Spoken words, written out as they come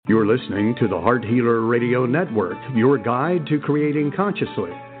You're listening to the Heart Healer Radio Network, your guide to creating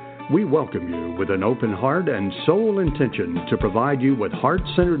consciously. We welcome you with an open heart and sole intention to provide you with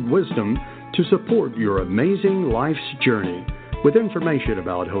heart-centered wisdom to support your amazing life's journey, with information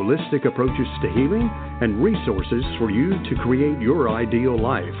about holistic approaches to healing and resources for you to create your ideal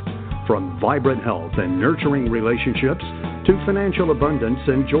life. From vibrant health and nurturing relationships to financial abundance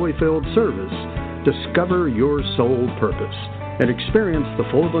and joy-filled service, discover your soul purpose and experience the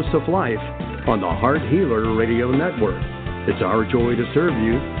fullness of life on the Heart Healer Radio Network. It's our joy to serve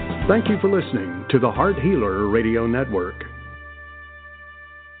you. Thank you for listening to the Heart Healer Radio Network.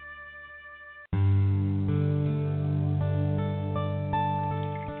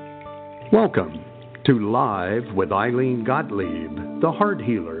 Welcome to Live with Ilene Gottlieb, the Heart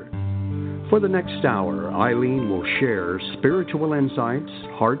Healer. For the next hour, Ilene will share spiritual insights,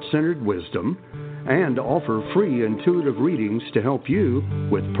 heart-centered wisdom, and offer free intuitive readings to help you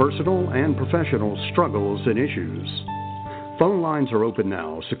with personal and professional struggles and issues. Phone lines are open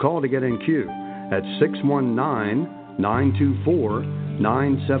now, so call to get in queue at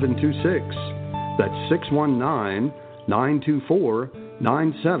 619-924-9726. That's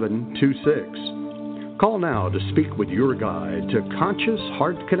 619-924-9726. Call now to speak with your guide to Conscious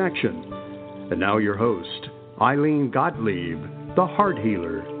Heart Connection. And now your host, Ilene Gottlieb, the Heart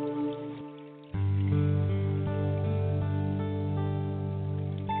Healer.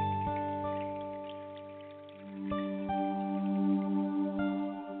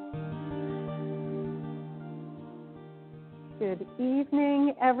 Good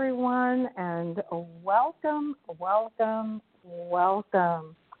evening, everyone, and welcome.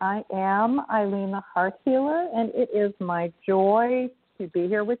 I am Ilene, the Heart Healer, and it is my joy to be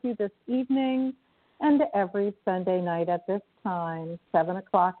here with you this evening and every Sunday night at this time, 7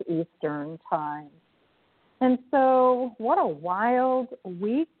 o'clock Eastern Time. And so what a wild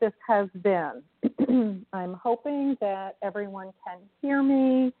week this has been. I'm hoping that everyone can hear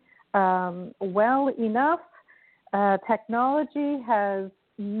me well enough. Technology has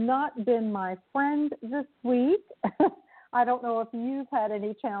not been my friend this week. I don't know if you've had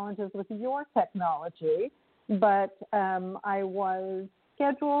any challenges with your technology, but I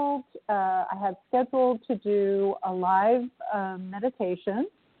had scheduled to do a live meditation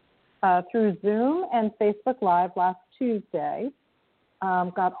through Zoom and Facebook Live last Tuesday.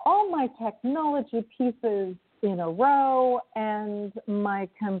 Got all my technology pieces in a row, and my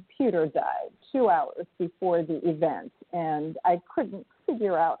computer died 2 hours before the event, and I couldn't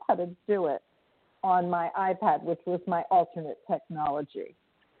figure out how to do it on my iPad, which was my alternate technology.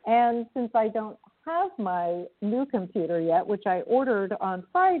 And since I don't have my new computer yet, which I ordered on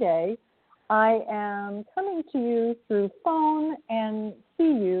Friday, I am coming to you through phone and see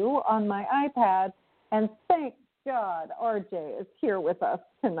you on my iPad, and thank God RJ is here with us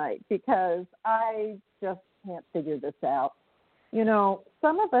tonight, because I just can't figure this out. You know,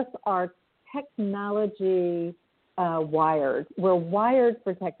 some of us are technology wired. We're wired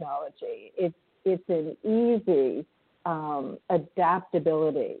for technology. It's an easy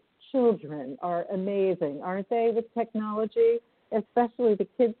adaptability. Children are amazing, aren't they, with technology? Especially the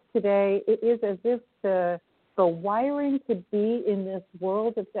kids today. It is as if the wiring to be in this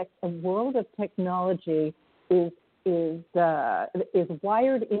world of technology is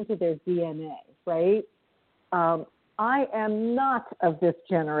wired into their DNA, right? I am not of this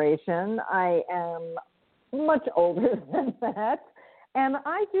generation. I am much older than that, and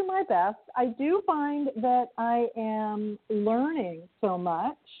I do my best. I do find that I am learning so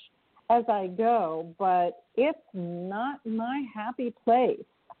much as I go, but it's not my happy place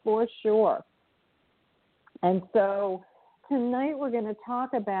for sure. And so tonight we're going to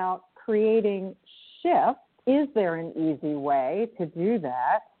talk about creating shifts. Is there an easy way to do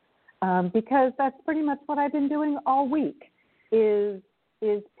that? Because that's pretty much what I've been doing all week, is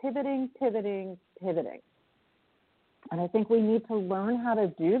pivoting. And I think we need to learn how to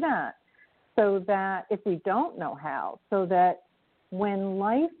do that, so that if we don't know how, so that when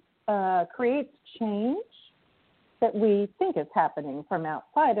life creates change that we think is happening from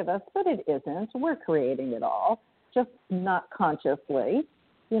outside of us, but it isn't. We're creating it all, just not consciously.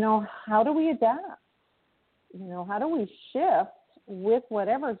 You know, how do we adapt? You know, how do we shift with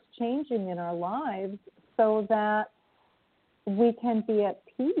whatever's changing in our lives so that we can be at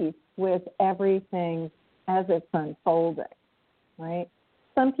peace with everything as it's unfolding, right?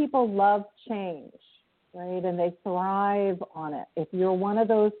 Some people love change, right, and they thrive on it. If you're one of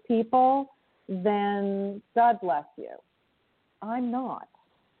those people, then God bless you. I'm not.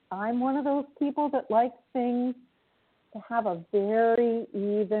 I'm one of those people that likes things to have a very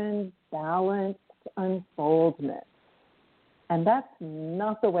even, balanced unfoldment. And that's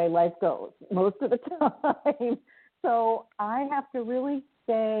not the way life goes most of the time. So I have to really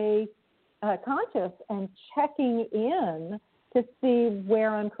stay conscious and checking in to see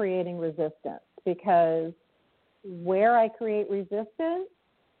where I'm creating resistance, because where I create resistance,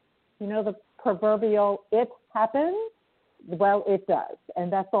 you know, the proverbial "it happens," well, it does,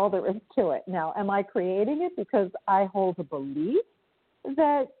 and that's all there is to it. Now, am I creating it because I hold a belief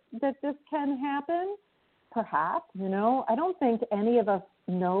that this can happen? Perhaps, you know. I don't think any of us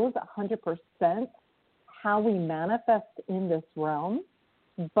knows 100% how we manifest in this realm,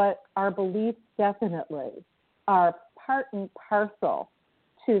 but our beliefs definitely are part and parcel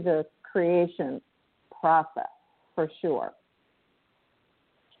to the creation process, for sure.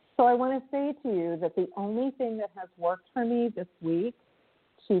 So I want to say to you that the only thing that has worked for me this week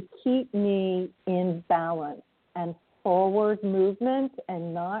to keep me in balance and forward movement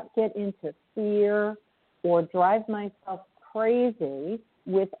and not get into fear or drive myself crazy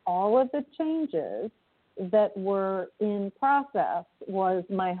with all of the changes that were in process was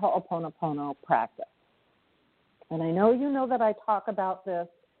my Ho'oponopono practice. And I know you know that I talk about this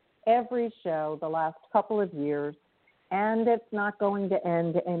every show the last couple of years, and it's not going to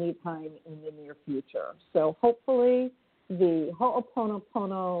end anytime in the near future. So hopefully the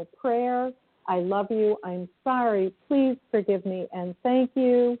Ho'oponopono prayer, I love you, I'm sorry, please forgive me, and thank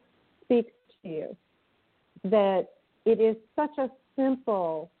you, speaks to you. That it is such a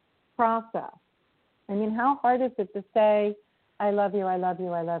simple process. I mean, how hard is it to say, I love you, I love you,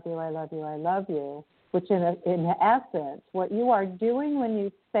 I love you, I love you, I love you, which in essence, what you are doing when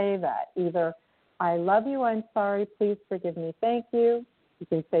you say that, either I love you, I'm sorry, please forgive me, thank you. You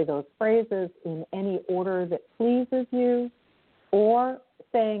can say those phrases in any order that pleases you, or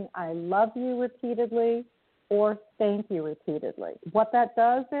saying I love you repeatedly, or thank you repeatedly. What that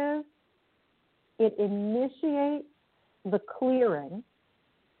does is it initiates the clearing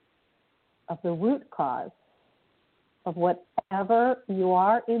of the root cause of whatever you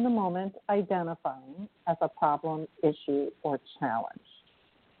are in the moment identifying as a problem, issue, or challenge.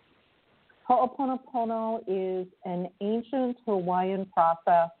 Ho'oponopono is an ancient Hawaiian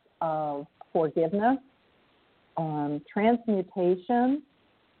process of forgiveness, transmutation.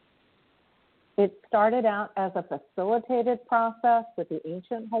 It started out as a facilitated process with the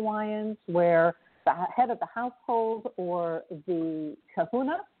ancient Hawaiians where the head of the household or the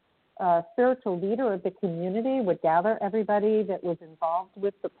kahuna, spiritual leader of the community, would gather everybody that was involved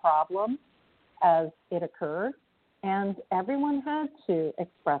with the problem as it occurred. And everyone had to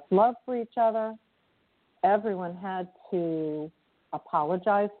express love for each other. Everyone had to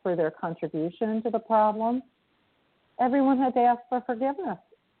apologize for their contribution to the problem. Everyone had to ask for forgiveness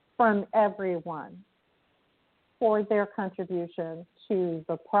from everyone for their contribution to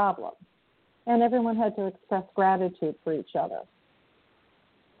the problem. And everyone had to express gratitude for each other.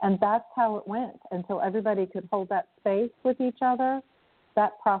 And that's how it went until everybody could hold that space with each other.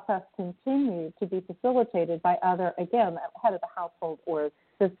 That process continued to be facilitated by other, again, the head of the household or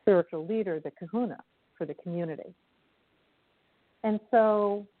the spiritual leader, the kahuna, for the community. And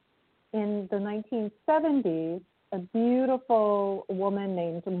so in the 1970s, a beautiful woman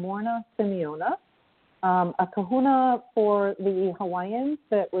named Morna Simeona, a kahuna for the Hawaiians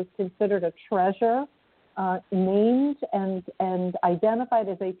that was considered a treasure, named and identified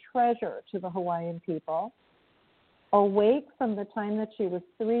as a treasure to the Hawaiian people, awake from the time that she was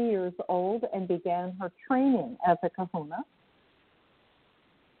 3 years old and began her training as a kahuna,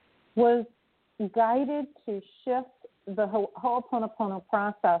 was guided to shift the Ho'oponopono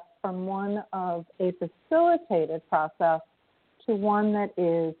process from one of a facilitated process to one that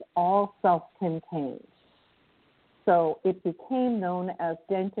is all self-contained. So it became known as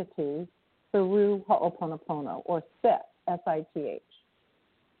Dentity through Ho'oponopono, or SIT, S-I-T-H.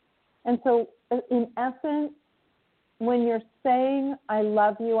 And so in essence, when you're saying, I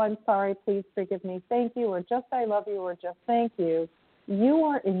love you, I'm sorry, please forgive me, thank you, or just I love you, or just thank you, you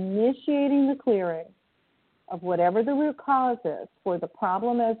are initiating the clearing of whatever the root cause is for the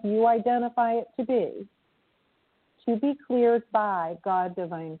problem as you identify it to be cleared by God,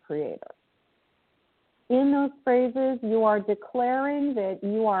 Divine Creator. In those phrases, you are declaring that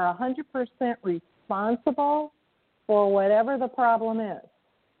you are 100% responsible for whatever the problem is,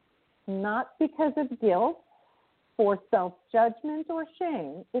 not because of guilt, for self-judgment or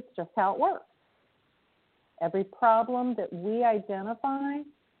shame. It's just how it works. Every problem that we identify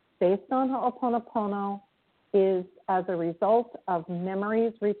based on Ho'oponopono is as a result of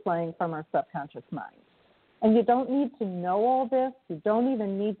memories replaying from our subconscious mind. And you don't need to know all this. You don't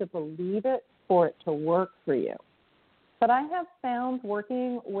even need to believe it for it to work for you. But I have found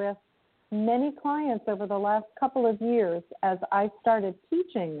working with many clients over the last couple of years as I started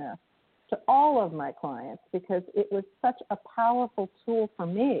teaching this to all of my clients because it was such a powerful tool for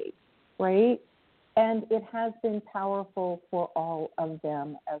me, right? And it has been powerful for all of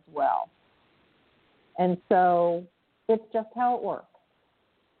them as well. And so it's just how it works.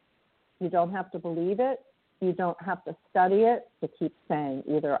 You don't have to believe it. You don't have to study it to keep saying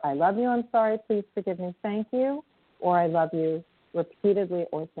either I love you, I'm sorry, please forgive me, thank you, or I love you repeatedly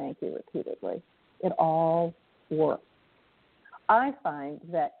or thank you repeatedly. It all works. I find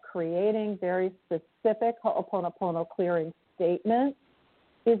that creating very specific Ho'oponopono clearing statements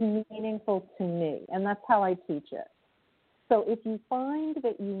is meaningful to me, and that's how I teach it. So if you find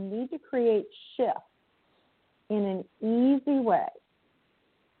that you need to create shifts in an easy way,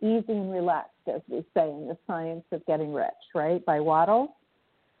 easy and relaxed, as we say in the Science of Getting Rich, right, by Waddle,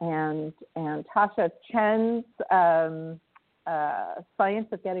 and Tasha Chen's Science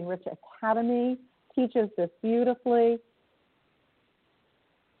of Getting Rich Academy teaches this beautifully.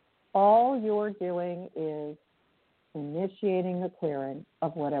 All you're doing is initiating the clearing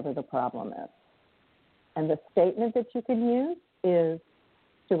of whatever the problem is. And the statement that you can use is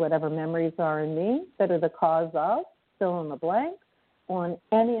to whatever memories are in me that are the cause of, fill in the blank, on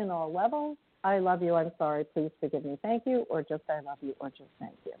any and all levels, I love you, I'm sorry, please forgive me, thank you, or just I love you, or just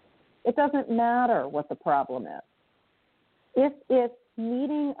thank you. It doesn't matter what the problem is. If it's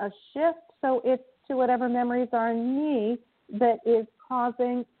needing a shift, so it's to whatever memories are in me that is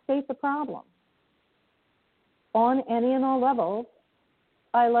causing, state the problem. On any and all levels,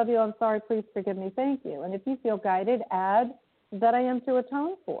 I love you, I'm sorry, please forgive me, thank you. And if you feel guided, add that I am to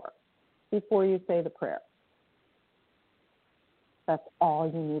atone for before you say the prayer. That's all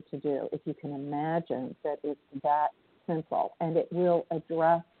you need to do if you can imagine that it's that simple. And it will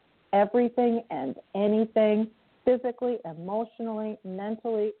address everything and anything physically, emotionally,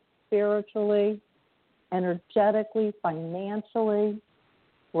 mentally, spiritually, energetically, financially,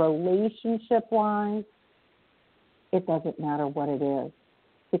 relationship-wise. It doesn't matter what it is.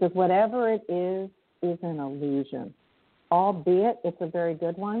 Because whatever it is an illusion. Albeit it's a very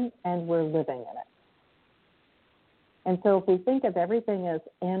good one, and we're living in it. And so if we think of everything as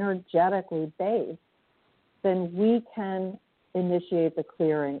energetically based, then we can initiate the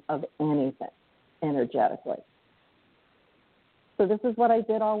clearing of anything energetically. So this is what I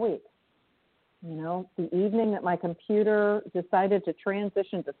did all week. You know, the evening that my computer decided to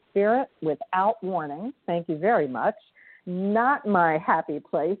transition to spirit without warning, thank you very much, not my happy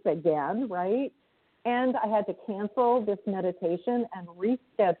place again, right? And I had to cancel this meditation and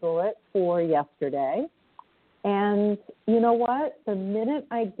reschedule it for yesterday. And you know what? The minute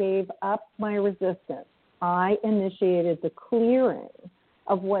I gave up my resistance, I initiated the clearing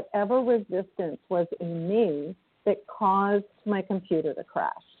of whatever resistance was in me that caused my computer to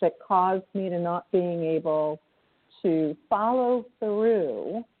crash, that caused me to not being able to follow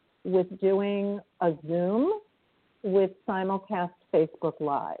through with doing a Zoom with simulcast Facebook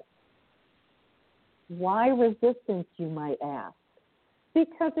Live. Why resistance, you might ask?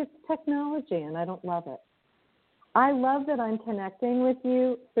 Because it's technology and I don't love it. I love that I'm connecting with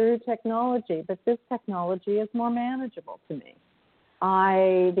you through technology, but this technology is more manageable to me.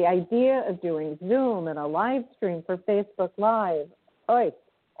 The idea of doing Zoom and a live stream for Facebook Live,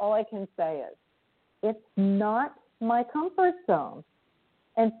 all I can say is it's not my comfort zone.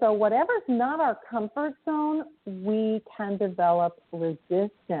 And so whatever's not our comfort zone, we can develop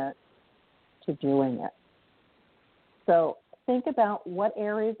resistance to doing it. So think about what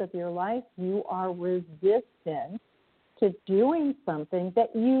areas of your life you are resistant to doing something that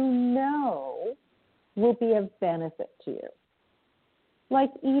you know will be of benefit to you,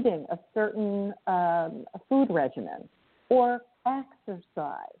 like eating a certain food regimen or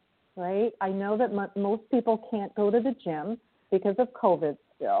exercise, right? I know that most people can't go to the gym because of COVID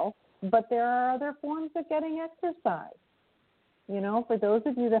still, but there are other forms of getting exercise. You know, for those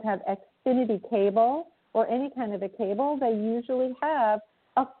of you that have Xfinity cable or any kind of a cable, they usually have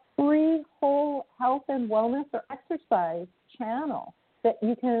a free whole health and wellness or exercise channel that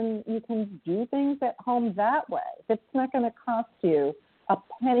you can do things at home that way. It's not going to cost you a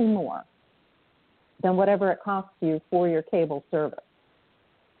penny more than whatever it costs you for your cable service.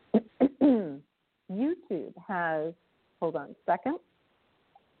 YouTube has, hold on a second.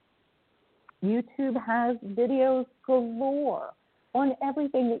 YouTube has videos galore on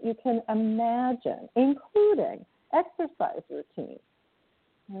everything that you can imagine, including exercise routines,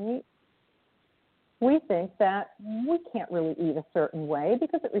 right? We think that we can't really eat a certain way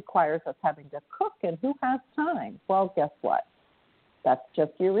because it requires us having to cook, and who has time? Well, guess what? That's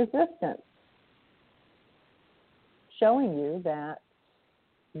just your resistance showing you that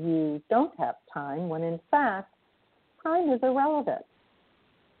you don't have time when, in fact, time is irrelevant.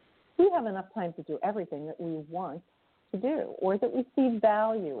 We have enough time to do everything that we want to do or that we see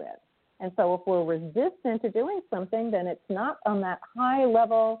value in. And so if we're resistant to doing something, then it's not on that high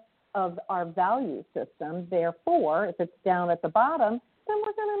level of our value system. Therefore, if it's down at the bottom, then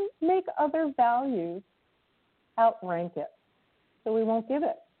we're going to make other values outrank it. So we won't give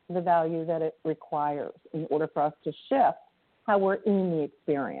it the value that it requires in order for us to shift how we're in the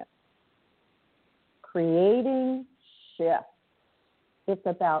experience. Creating shift. It's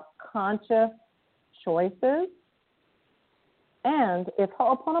about conscious choices. And if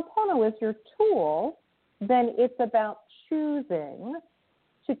Ho'oponopono is your tool, then it's about choosing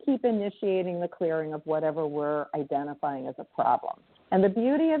to keep initiating the clearing of whatever we're identifying as a problem. And the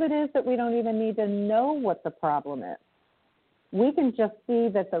beauty of it is that we don't even need to know what the problem is. We can just see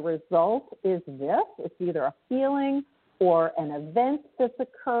that the result is this. It's either a feeling or an event that's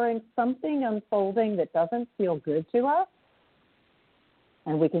occurring, something unfolding that doesn't feel good to us.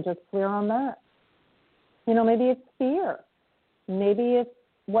 And we can just clear on that. You know, maybe it's fear. Maybe it's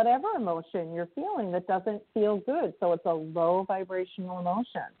whatever emotion you're feeling that doesn't feel good. So it's a low vibrational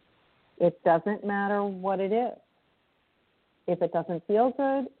emotion. It doesn't matter what it is. If it doesn't feel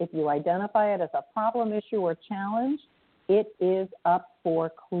good, if you identify it as a problem, issue, or challenge, it is up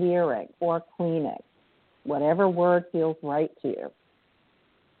for clearing or cleaning, whatever word feels right to you.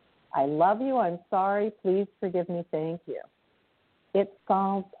 I love you. I'm sorry. Please forgive me. Thank you. It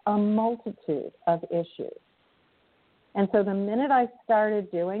solves a multitude of issues. And so the minute I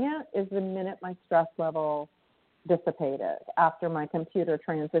started doing it is the minute my stress level dissipated after my computer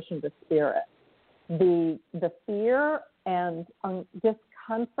transitioned to spirit. The fear and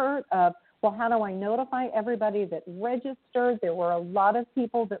discomfort of, well, how do I notify everybody that registered? There were a lot of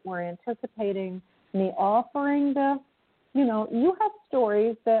people that were anticipating me offering this. You know, you have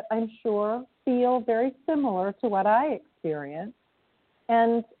stories that I'm sure feel very similar to what I experienced.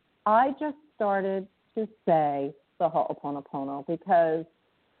 And I just started to say the Ho'oponopono because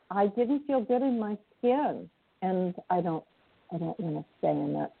I didn't feel good in my skin, and I don't want to stay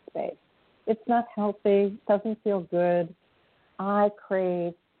in that space. It's not healthy. Doesn't feel good. I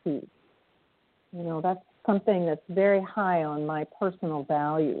crave peace. You know, that's something that's very high on my personal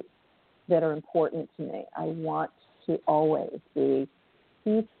values that are important to me. I want to always be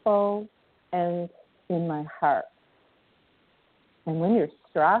peaceful and in my heart. And when you're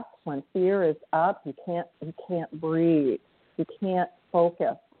stressed, when fear is up, you can't breathe. You can't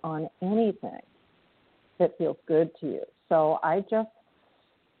focus on anything that feels good to you. So I just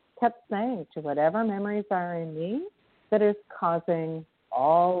kept saying to whatever memories are in me that is causing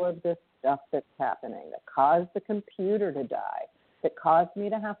all of this stuff that's happening, that caused the computer to die, that caused me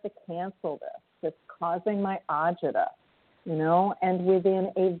to have to cancel this, that's causing my agita, you know, and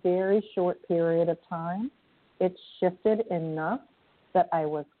within a very short period of time, it shifted enough that I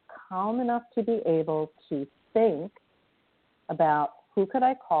was calm enough to be able to think about who could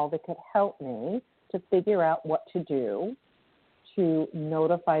I call that could help me to figure out what to do to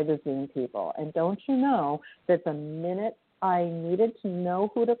notify the Zoom people. And don't you know that the minute I needed to know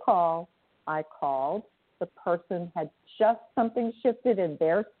who to call, I called. The person had just something shifted in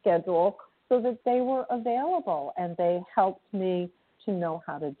their schedule so that they were available, and they helped me to know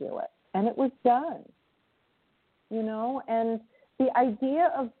how to do it. And it was done, you know. And the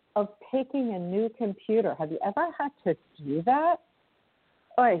idea of taking a new computer, have you ever had to do that?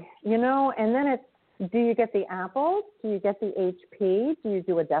 Oy, you know, and then it's, do you get the Apple? Do you get the HP? Do you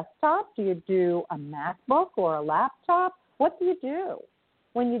do a desktop? Do you do a MacBook or a laptop? What do you do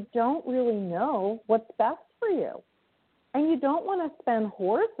when you don't really know what's best for you? And you don't want to spend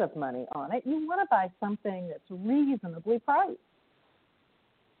hordes of money on it. You want to buy something that's reasonably priced.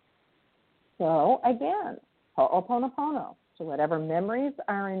 So, again, Ho'oponopono. So whatever memories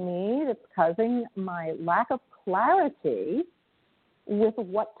are in me that's causing my lack of clarity with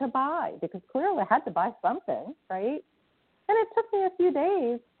what to buy, because clearly I had to buy something, right? And it took me a few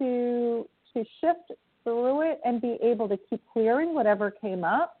days to shift through it and be able to keep clearing whatever came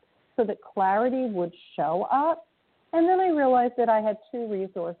up so that clarity would show up. And then I realized that I had two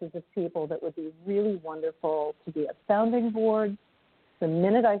resources of people that would be really wonderful to be a sounding board. The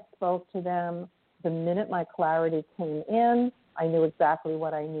minute I spoke to them, the minute my clarity came in, I knew exactly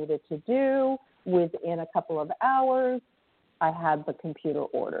what I needed to do. Within a couple of hours, I had the computer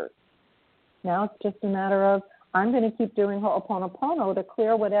ordered. Now it's just a matter of, I'm going to keep doing Ho'oponopono to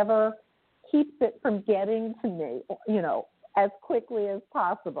clear whatever keeps it from getting to me, you know, as quickly as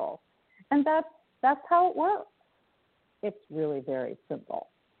possible. And that's how it works. It's really very simple.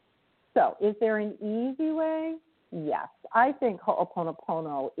 So is there an easy way? yes. I think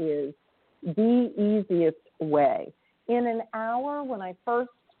Ho'oponopono is the easiest way. In an hour, when I first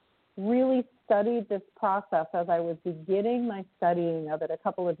really studied this process as I was beginning my studying of it a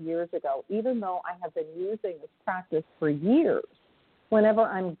couple of years ago, even though I have been using this practice for years, whenever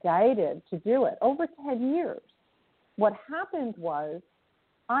I'm guided to do it, over 10 years, what happened was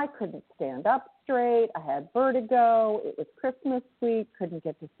I couldn't stand up straight. I had vertigo. It was Christmas week, couldn't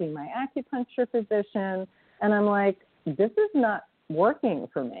get to see my acupuncture physician. And I'm like, this is not working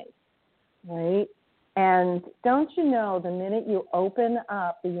for me, right? And don't you know, the minute you open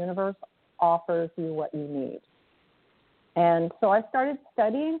up, the universe offers you what you need. And so I started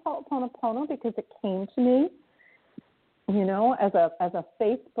studying Ho'oponopono because it came to me, you know, as a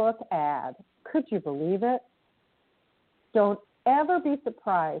Facebook ad. Could you believe it? Don't ever be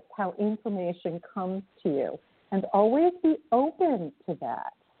surprised how information comes to you, and always be open to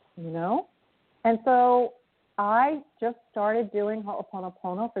that, you know? And so I just started doing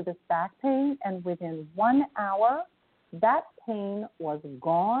Ho'oponopono for this back pain, and within 1 hour, that pain was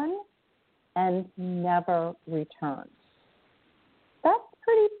gone and never returned. That's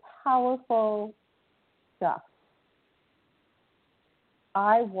pretty powerful stuff.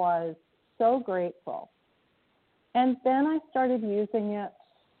 I was so grateful. And then I started using it,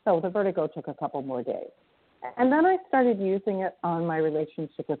 so the vertigo took a couple more days. And then I started using it on my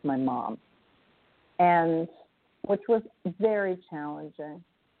relationship with my mom, and which was very challenging.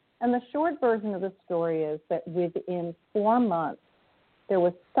 And the short version of the story is that within 4 months, there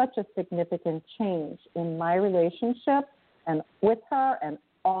was such a significant change in my relationship and with her, and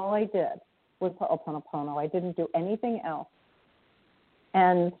all I did was Ho'oponopono. I didn't do anything else.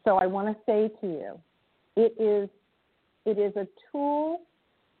 And so I want to say to you, it is a tool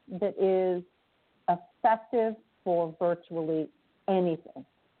that is effective for virtually anything.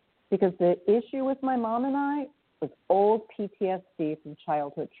 Because the issue with my mom and I was old PTSD from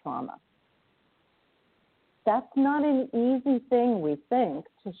childhood trauma. That's not an easy thing, we think,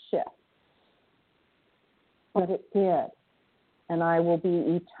 to shift. But it did. And I will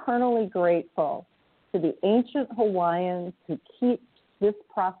be eternally grateful to the ancient Hawaiians who keep this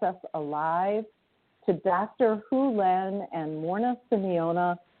process alive, to Dr. Ilene and Morna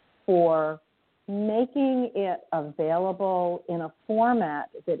Simeona for making it available in a format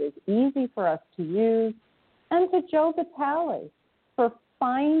that is easy for us to use, and to Joe Vitale for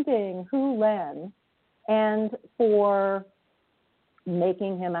finding Ilene and for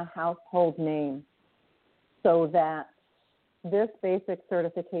making him a household name so that this basic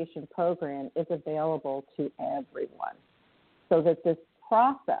certification program is available to everyone, so that this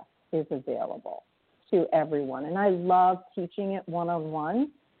process is available to everyone. And I love teaching it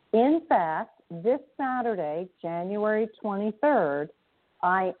one-on-one. In fact, this Saturday, January 23rd,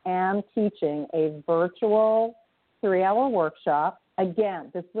 I am teaching a virtual 3-hour workshop.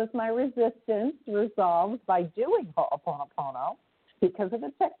 Again, this was my resistance resolved by doing Ho'oponopono because of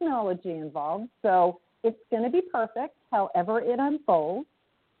the technology involved. So it's going to be perfect however it unfolds.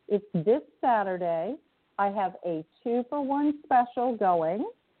 It's this Saturday. I have a 2-for-1 special going.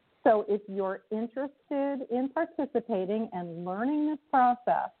 So if you're interested in participating and learning this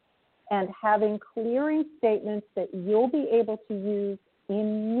process and having clearing statements that you'll be able to use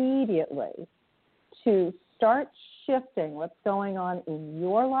immediately to start shifting what's going on in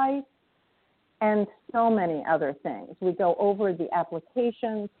your life and so many other things. We go over the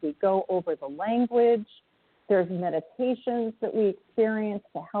applications. We go over the language. There's meditations that we experience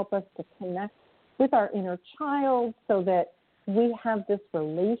to help us to connect with our inner child so that we have this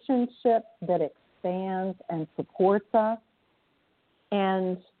relationship that expands and supports us.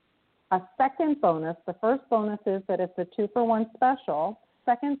 And a second bonus, the first bonus is that it's a 2-for-1 special.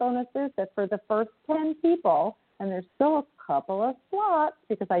 Second bonus is that for the first 10 people, and there's still a couple of slots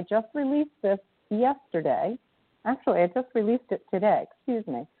because I just released this yesterday. Actually, I just released it today, excuse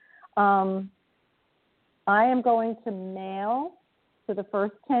me. I am going to mail to the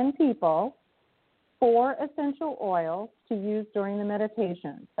first 10 people 4 essential oils to use during the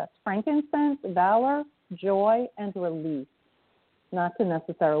meditation. That's frankincense, valor, joy, and release, not to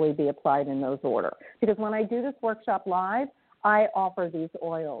necessarily be applied in those order. Because when I do this workshop live, I offer these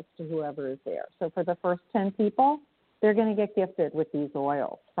oils to whoever is there. So for the first 10 people, they're going to get gifted with these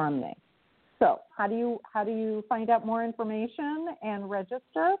oils from me. So how do you find out more information and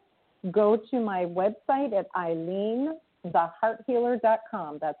register? Go to my website at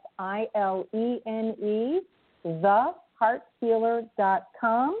IleneTheHeartHealer.com. That's ILENE,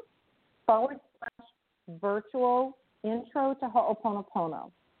 thehearthealer.com/virtual intro to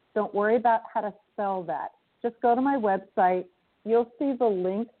Ho'oponopono. Don't worry about how to spell that. Just go to my website. You'll see the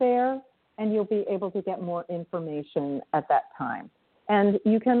link there, and you'll be able to get more information at that time. And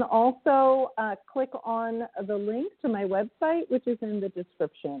you can also click on the link to my website, which is in the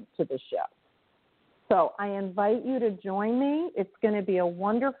description to the show. So I invite you to join me. It's going to be a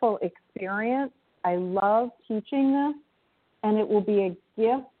wonderful experience. I love teaching this, and it will be a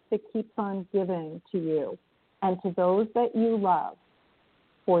gift that keeps on giving to you and to those that you love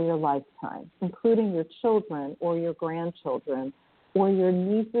for your lifetime, including your children or your grandchildren or your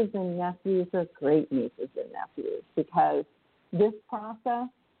nieces and nephews or great nieces and nephews, because this process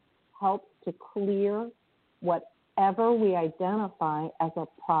helps to clear whatever we identify as a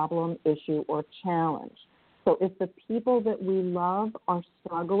problem, issue, or challenge. So if the people that we love are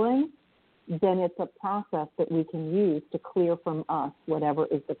struggling, then it's a process that we can use to clear from us whatever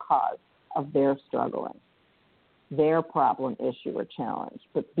is the cause of their struggling, their problem, issue, or challenge.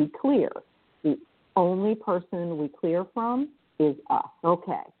 But be clear, the only person we clear from is us.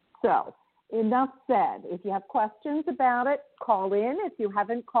 Okay, so enough said. If you have questions about it, call in. If you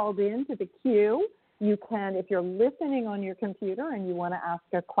haven't called in to the queue, you can, if you're listening on your computer and you want to ask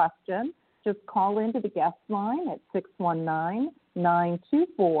a question, just call into the guest line at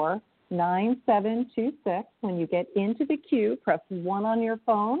 619-924-9726. When you get into the queue, press 1 on your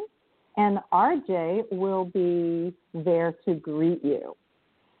phone, and RJ will be there to greet you.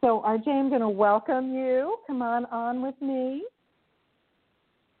 So, RJ, I'm going to welcome you. Come on with me.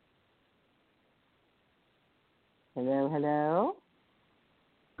 Hello, hello.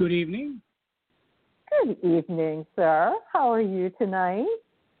 Good evening. Good evening, sir. How are you tonight?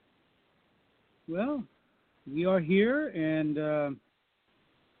 Well, we are here, and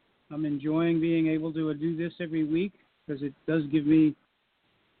I'm enjoying being able to do this every week because it does give me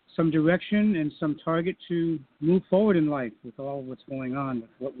some direction and some target to move forward in life with all what's going on,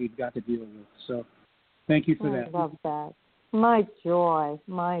 with what we've got to deal with. So thank you for that. I love that. My joy,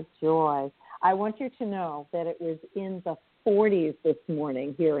 my joy. I want you to know that it was in the 40s this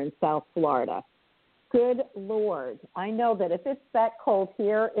morning here in South Florida. Good Lord. I know that if it's that cold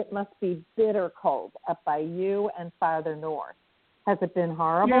here, it must be bitter cold up by you and farther north. Has it been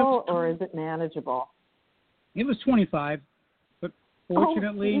horrible or is it manageable? It was 25, but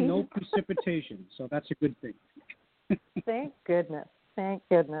fortunately no precipitation, so that's a good thing. Thank goodness. Thank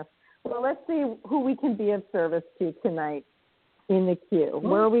goodness. Well, let's see who we can be of service to tonight in the queue.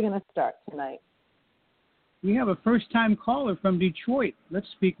 Where are we going to start tonight? We have a first-time caller from Detroit. Let's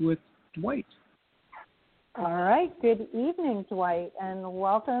speak with Dwight. All right. Good evening, Dwight, and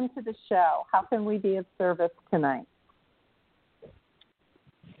welcome to the show. How can we be of service tonight?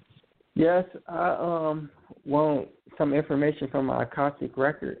 Yes, I want some information from my Akashic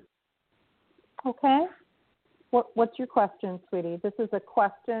record. Okay. What's your question, sweetie? This is a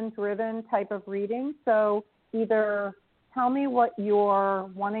question-driven type of reading, so either tell me what you're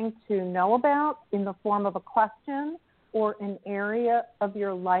wanting to know about in the form of a question or an area of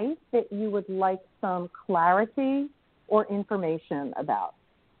your life that you would like some clarity or information about.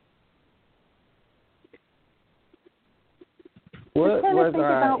 What was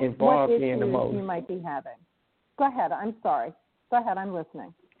I involved in the most? You might be having. Go ahead. I'm sorry. Go ahead. I'm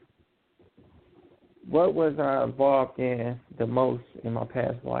listening. What was I involved in the most in my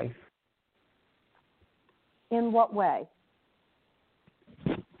past life? In what way?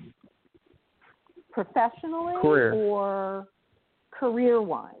 Professionally Career. or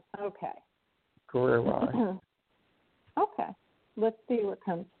career-wise? Okay. Career-wise. Okay. Let's see what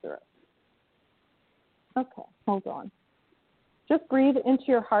comes through. Okay. Hold on. Just breathe into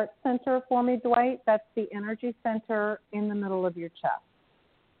your heart center for me, Dwight. That's the energy center in the middle of your chest.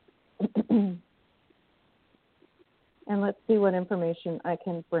 And let's see what information I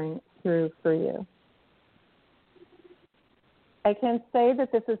can bring through for you. I can say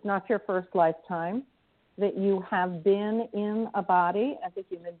that this is not your first lifetime, that you have been in a body as a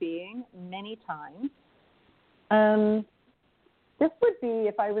human being many times. This would be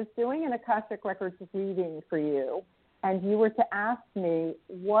if I was doing an Akashic Records reading for you and you were to ask me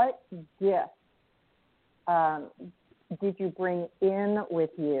what gift did you bring in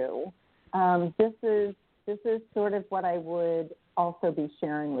with you, this is sort of what I would also be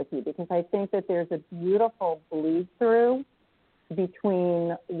sharing with you, because I think that there's a beautiful bleed through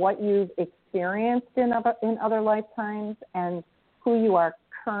between what you've experienced in other lifetimes and who you are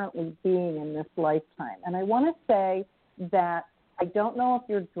currently being in this lifetime. And I want to say that I don't know if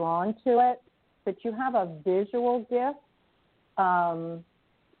you're drawn to it, but you have a visual gift,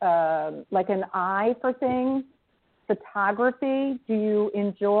 like an eye for things. Photography. Do you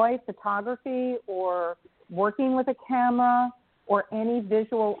enjoy photography or working with a camera or any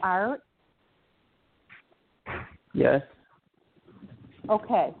visual art? Yes.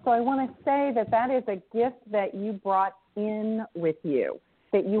 Okay, so I want to say that that is a gift that you brought in with you,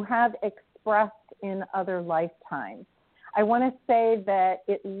 that you have expressed in other lifetimes. I want to say that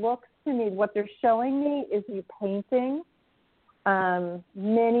it looks to me, what they're showing me is you painting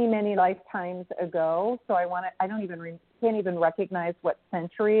many, many lifetimes ago. So can't even recognize what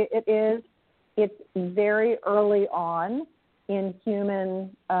century it is. It's very early on in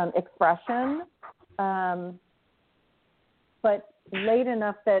human expression, but late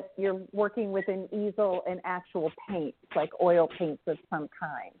enough that you're working with an easel and actual paints, like oil paints of some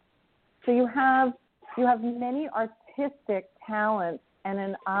kind. So you have many artistic talents and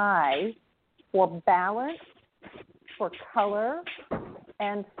an eye for balance, for color,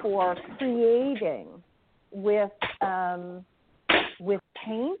 and for creating with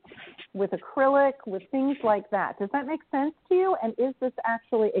paint, with acrylic, with things like that. Does that make sense to you? And is this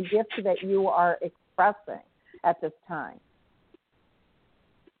actually a gift that you are expressing at this time?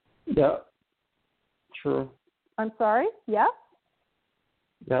 Yeah. True. I'm sorry? Yes?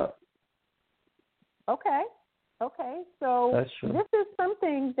 Yeah. Okay. So That's true. this is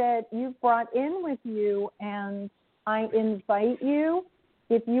something that you've brought in with you, and I invite you,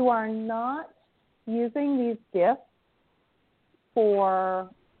 if you are not using these gifts for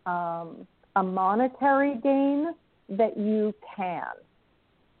a monetary gain, that you can.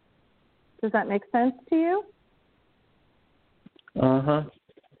 Does that make sense to you? Uh-huh.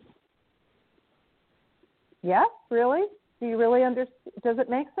 Yes, really? Do you really understand? Does it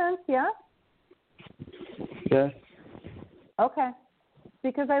make sense? Yes? Yes. Okay.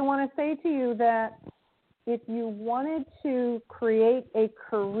 Because I want to say to you that if you wanted to create a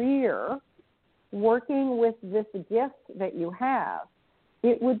career working with this gift that you have,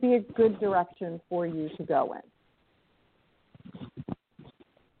 it would be a good direction for you to go in.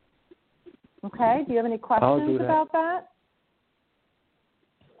 Okay? Do you have any questions about that?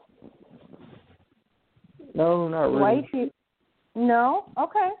 No, not really. Right? No?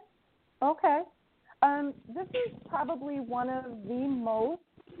 Okay. This is probably one of the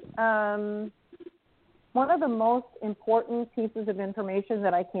most important pieces of information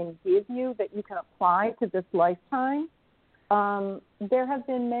that I can give you that you can apply to this lifetime. There have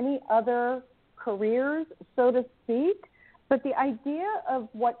been many other careers, so to speak, but the idea of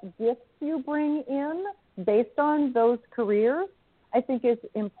what gifts you bring in based on those careers, I think, is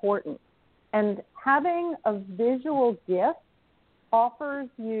important. And having a visual gift offers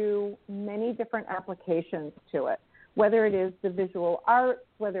you many different applications to it, whether it is the visual arts,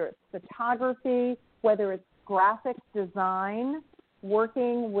 whether it's photography, whether it's graphic design,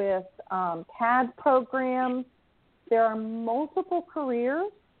 working with CAD programs. There are multiple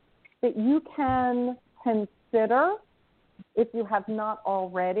careers that you can consider, if you have not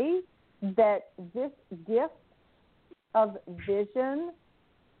already, that this gift of vision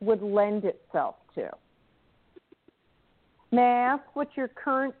would lend itself to. May I ask what your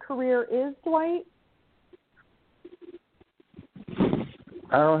current career is, Dwight?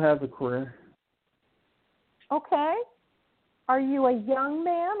 I don't have a career. Okay. Are you a young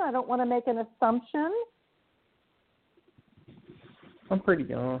man? I don't want to make an assumption. I'm pretty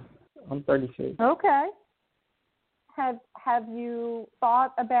young. I'm 36. Okay. Have you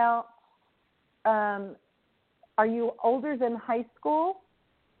thought about, are you older than high school?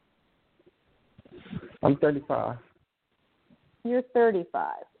 I'm 35. You're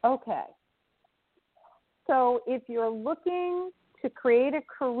 35. Okay. So if you're looking to create a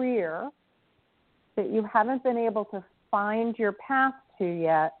career that you haven't been able to find your path to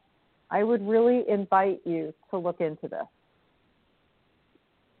yet, I would really invite you to look into this.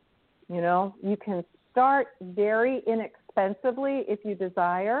 You know, you can start very inexpensively, if you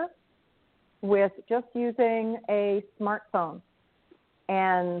desire, with just using a smartphone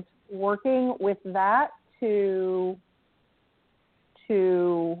and working with that to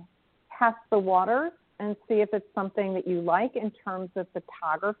test the waters and see if it's something that you like in terms of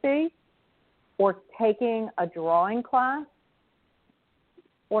photography, or taking a drawing class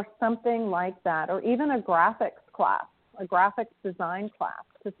or something like that, or even a graphics class, a graphics design class,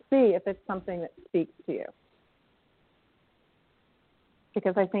 to see if it's something that speaks to you.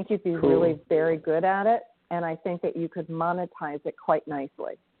 Because I think you'd be really very good at it, and I think that you could monetize it quite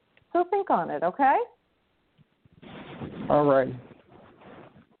nicely. So think on it, okay? All right.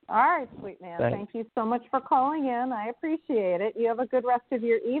 All right, sweet man. Thanks. Thank you so much for calling in. I appreciate it. You have a good rest of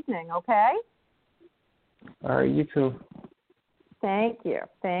your evening, okay? All right, you too. Thank you.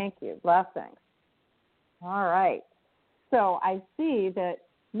 Blessings. All right. So I see that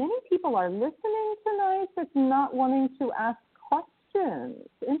many people are listening tonight but not wanting to ask questions.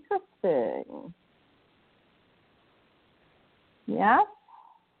 Interesting. Yes?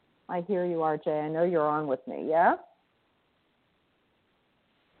 I hear you, RJ. I know you're on with me, yeah?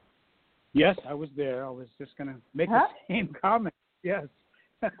 Yes, I was there. I was just going to make the same comment. Yes.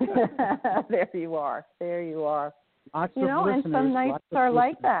 There you are. There you are. Lots you of know, listeners, and some nights are listeners.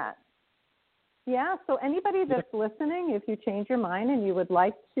 like that. Yeah, so anybody that's listening, if you change your mind and you would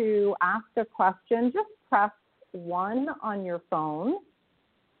like to ask a question, just press 1 on your phone,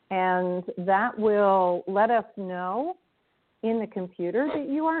 and that will let us know in the computer that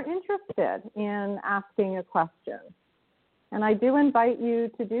you are interested in asking a question. And I do invite you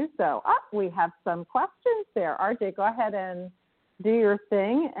to do so. We have some questions there. RJ, go ahead and do your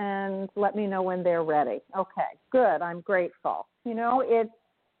thing and let me know when they're ready. Okay, good. I'm grateful. You know,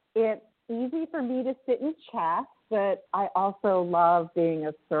 it's easy for me to sit and chat, but I also love being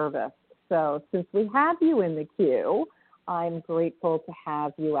of service. So since we have you in the queue, I'm grateful to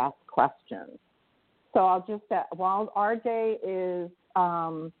have you ask questions. So I'll just, while RJ is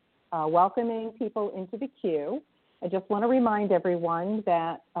welcoming people into the queue, I just want to remind everyone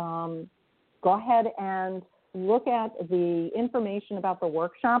that go ahead and look at the information about the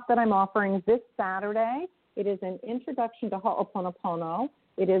workshop that I'm offering this Saturday. It is an introduction to Ho'oponopono.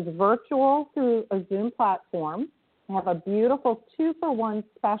 It is virtual through a Zoom platform. I have a beautiful 2-for-1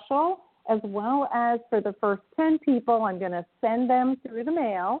 special, as well as for the first 10 people, I'm going to send them through the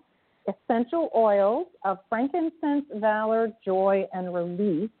mail essential oils of frankincense, valor, joy, and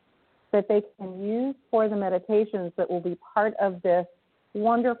release that they can use for the meditations that will be part of this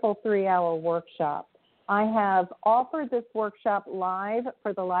wonderful 3-hour workshop. I have offered this workshop live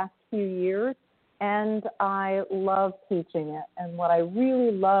for the last few years, and I love teaching it. And what I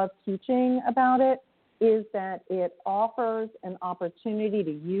really love teaching about it is that it offers an opportunity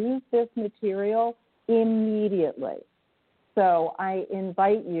to use this material immediately. So I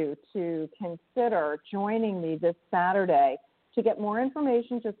invite you to consider joining me this Saturday. To get more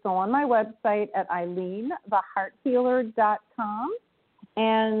information, just go on my website at IleneTheHeartHealer.com,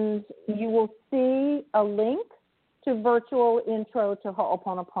 and you will see a link to Virtual Intro to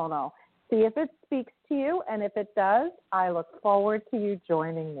Ho'oponopono. See if it speaks to you, and if it does, I look forward to you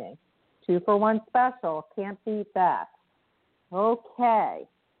joining me. 2-for-1 special. Can't beat that. Okay.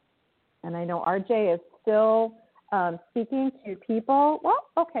 And I know RJ is still speaking to people. Well,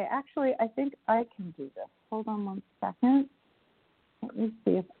 okay, actually, I think I can do this. Hold on 1 second. Let me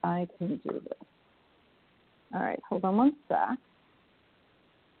see if I can do this. All right, hold on 1 sec.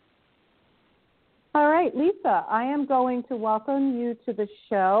 All right, Lisa, I am going to welcome you to the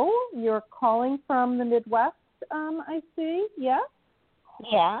show. You're calling from the Midwest, I see, yes?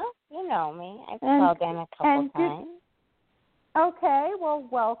 Yeah, you know me. I've called in a couple times. Okay, well,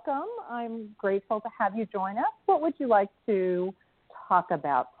 welcome. I'm grateful to have you join us. What would you like to talk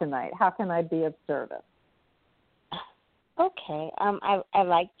about tonight? How can I be of service? Okay, I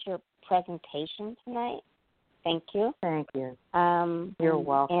liked your presentation tonight. Thank you. Thank you. You're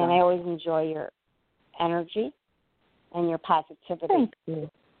welcome. And I always enjoy your energy and your positivity. Thank you.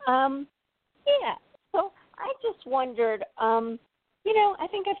 Yeah, so I just wondered, you know, I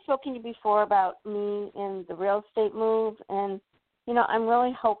think I've spoken to you before about me and the real estate move, and, you know, I'm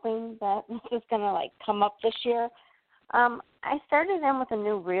really hoping that this is going to, like, come up this year. I started in with a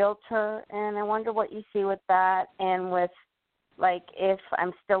new realtor, and I wonder what you see with that and with, like, if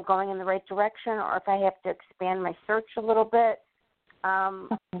I'm still going in the right direction or if I have to expand my search a little bit.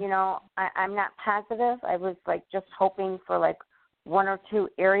 You know, I'm not positive. I was, like, just hoping for, like, 1 or 2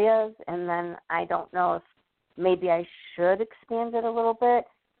 areas, and then I don't know if maybe I should expand it a little bit,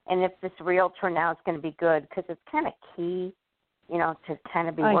 and if this realtor now is going to be good, because it's kind of key, you know, to kind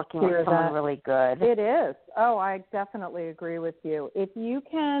of be working with someone really good. It is. Oh, I definitely agree with you. If you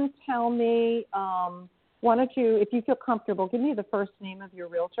can tell me, why don't you, if you feel comfortable, give me the first name of your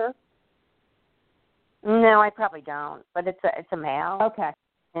realtor. No, I probably don't, but it's a male. Okay.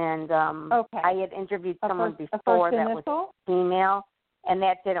 And okay. I had interviewed someone before that was female, and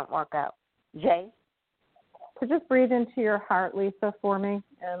that didn't work out. Jay? So just breathe into your heart, Lisa, for me,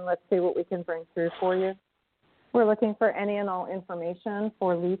 and let's see what we can bring through for you. We're looking for any and all information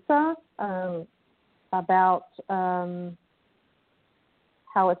for Lisa about how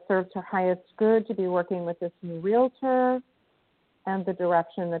it serves her highest good to be working with this new realtor and the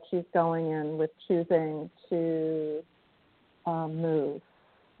direction that she's going in with choosing to move.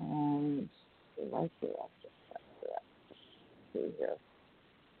 And let's see here.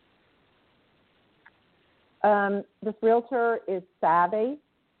 This realtor is savvy,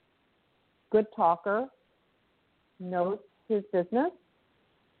 good talker, knows his business,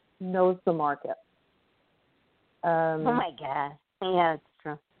 knows the market. Oh, my God. Yeah, it's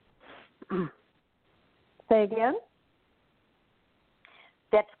true. Say again?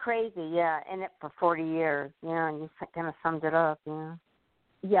 That's crazy, yeah. In it for 40 years, yeah, and you kind of summed it up, yeah.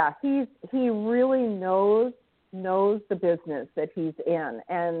 Yeah, he really knows the business that he's in,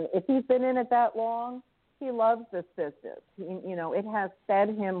 and if he's been in it that long, he loves this business. It has fed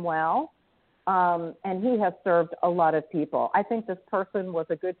him well, and he has served a lot of people. I think this person was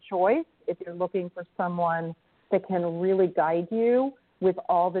a good choice if you're looking for someone that can really guide you with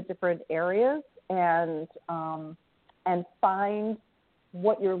all the different areas and find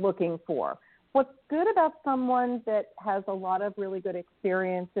what you're looking for. What's good about someone that has a lot of really good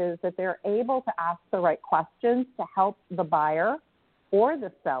experiences that they're able to ask the right questions to help the buyer or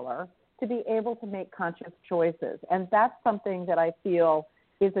the seller to be able to make conscious choices. And that's something that I feel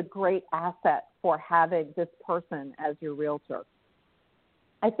is a great asset for having this person as your realtor.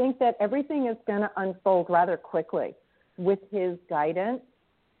 I think that everything is going to unfold rather quickly with his guidance,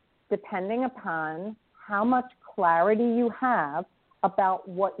 depending upon how much clarity you have about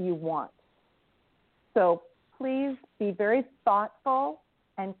what you want. So please be very thoughtful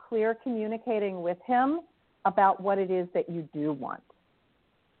and clear communicating with him about what it is that you do want.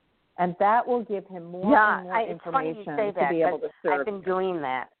 And that will give him more and more information to be able to serve. I've been doing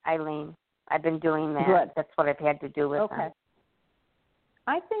that, Ilene. I've been doing that. Good. That's what I've had to do with him.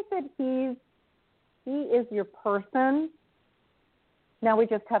 I think that he is your person. Now we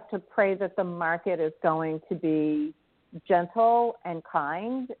just have to pray that the market is going to be gentle and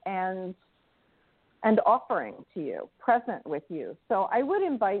kind and offering to you, present with you. So I would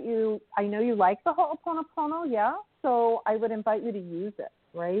invite you, I know you like the Ho'oponopono, yeah? So I would invite you to use it,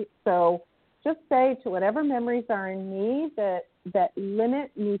 right? So just say to whatever memories are in me that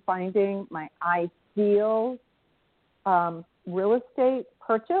limit me finding my ideal real estate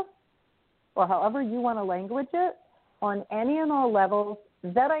purchase, or however you want to language it, on any and all levels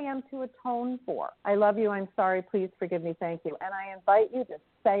that I am to atone for. I love you, I'm sorry, please forgive me, thank you. And I invite you to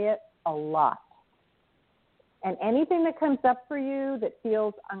say it a lot. And anything that comes up for you that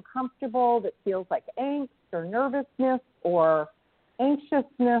feels uncomfortable, that feels like angst or nervousness or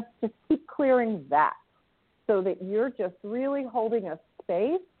anxiousness, just keep clearing that so that you're just really holding a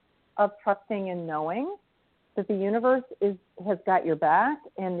space of trusting and knowing that the universe has got your back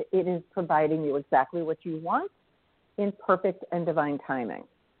and it is providing you exactly what you want in perfect and divine timing.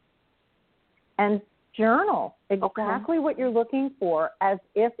 And journal exactly what you're looking for as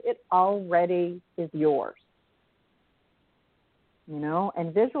if it already is yours.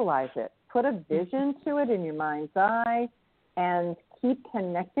 And visualize it. Put a vision to it in your mind's eye and keep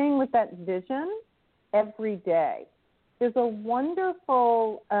connecting with that vision every day. There's a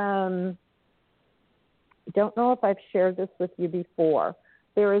wonderful, I don't know if I've shared this with you before.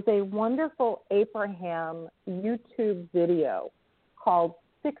 There is a wonderful Abraham YouTube video called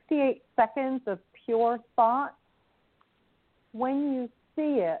 68 Seconds of Pure Thought. When you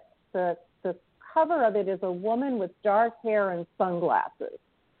see it, the cover of it is a woman with dark hair and sunglasses.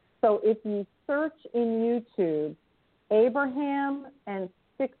 So if you search in YouTube, Abraham and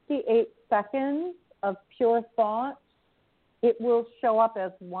 68 Seconds of Pure Thought, it will show up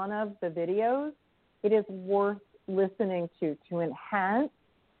as one of the videos. It is worth listening to enhance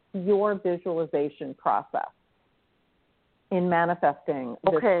your visualization process in manifesting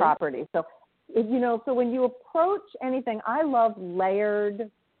this property. So, so when you approach anything, I love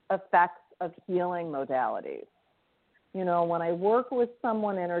layered effects of healing modalities. When I work with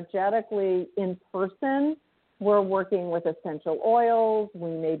someone energetically in person, we're working with essential oils. We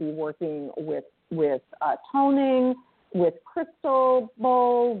may be working with toning, with crystal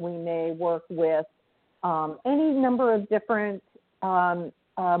bowl. We may work with any number of different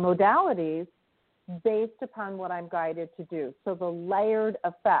modalities based upon what I'm guided to do. So the layered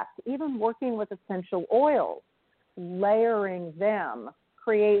effect, even working with essential oils, layering them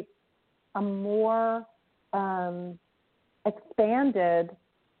creates a more expanded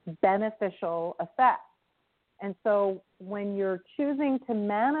beneficial effect. And so when you're choosing to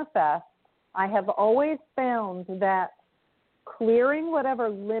manifest, I have always found that clearing whatever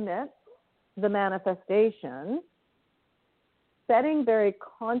limits the manifestation, setting very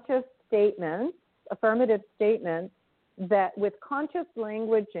conscious statements, affirmative statements, that with conscious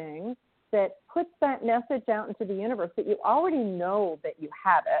languaging that puts that message out into the universe that you already know that you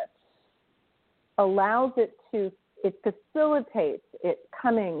have it, allows it facilitates it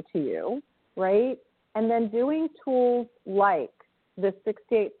coming to you, right? And then doing tools like the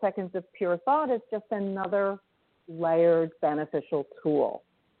 68 Seconds of Pure Thought is just another layered beneficial tool.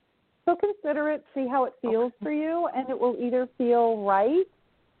 So consider it, see how it feels for you, and it will either feel right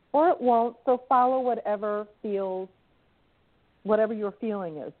or it won't. So follow whatever your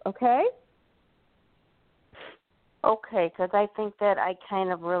feeling is, okay? Okay, because I think that I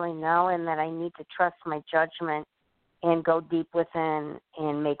kind of really know and that I need to trust my judgment and go deep within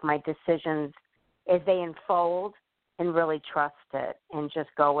and make my decisions as they unfold and really trust it and just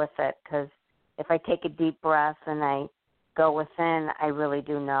go with it. Because if I take a deep breath and I go within, I really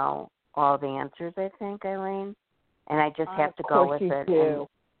do know all the answers, I think, Ilene. And I just have to go with it.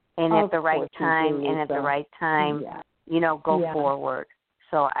 And at the right time, go forward.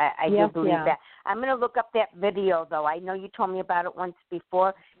 So I do believe that. I'm going to look up that video, though. I know you told me about it once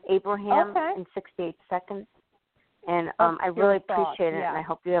before, Abraham in 68 seconds. And I really appreciate it, and I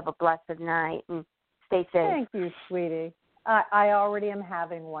hope you have a blessed night and stay safe. Thank you, sweetie. I already am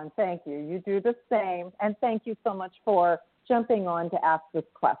having one. Thank you. You do the same. And thank you so much for jumping on to ask this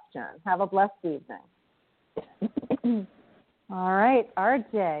question. Have a blessed evening. All right,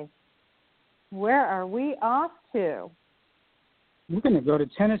 RJ, where are we off to? We're going to go to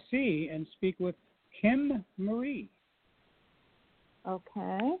Tennessee and speak with Kim Marie.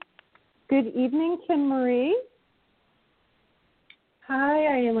 Okay. Good evening, Kim Marie.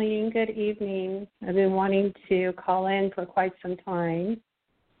 Hi, Eileen. Good evening. I've been wanting to call in for quite some time.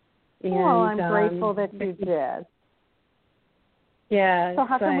 And, I'm grateful that you did. Yes. So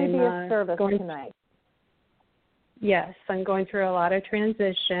how can we be of service tonight? Yes, I'm going through a lot of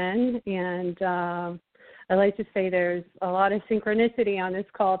transition, and I like to say there's a lot of synchronicity on this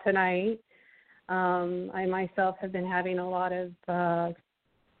call tonight. I myself have been having a lot of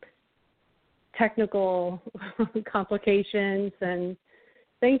technical complications, and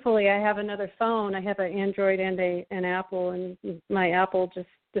thankfully I have another phone. I have an Android and an Apple, and my Apple just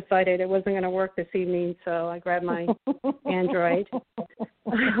decided it wasn't going to work this evening, so I grabbed my Android.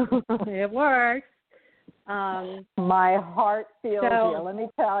 It works. My heart feels you, let me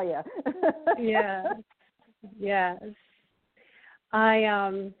tell you. Yes.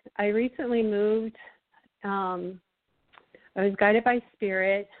 I recently moved. I was guided by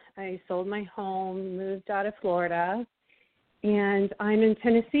Spirit. I sold my home, moved out of Florida, and I'm in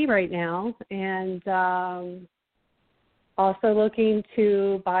Tennessee right now, and also looking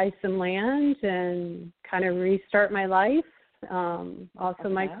to buy some land and kind of restart my life.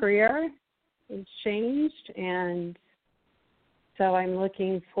 My career has changed, and so I'm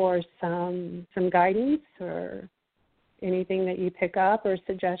looking for some guidance or anything that you pick up or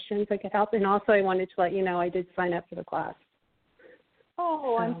suggestions that could help. And also I wanted to let you know I did sign up for the class.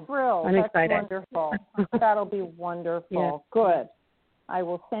 Oh, so I'm thrilled. I'm excited. Wonderful. That'll be wonderful. Yeah. Good. I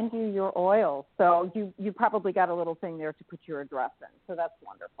will send you your oils. So you probably got a little thing there to put your address in. So that's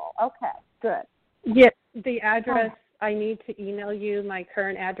wonderful. Okay, good. Yeah, the address, I need to email you my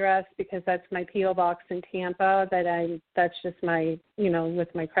current address because that's my P.O. box in Tampa. That's just my,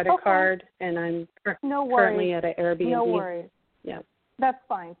 with my credit card, and I'm currently at an Airbnb. No worries. Yeah. That's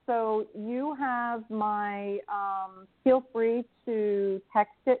fine. So you have my, feel free to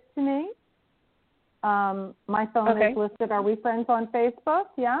text it to me. My phone is listed. Are we friends on Facebook?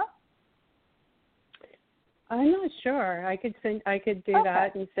 Yeah? I'm not sure. I could do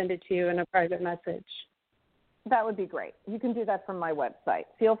that and send it to you in a private message. That would be great. You can do that from my website.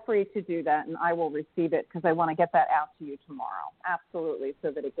 Feel free to do that, and I will receive it because I want to get that out to you tomorrow. Absolutely, so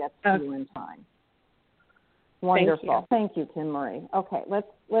that it gets to you in time. Wonderful. Thank you, Kim Marie. Okay, let's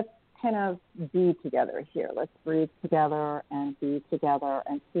kind of be together here. Let's breathe together and be together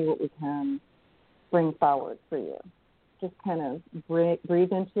and see what we can bring forward for you. Just kind of breathe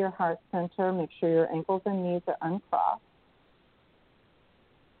into your heart center. Make sure your ankles and knees are uncrossed.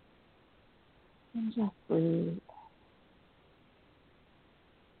 And just breathe.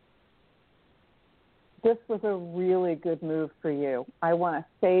 This was a really good move for you. I want to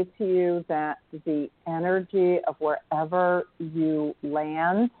say to you that the energy of wherever you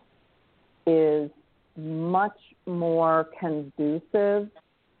land is much more conducive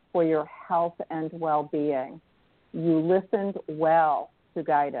for your health and well-being. You listened well to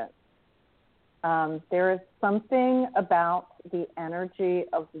guidance. There is something about the energy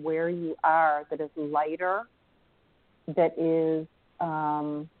of where you are that is lighter, that is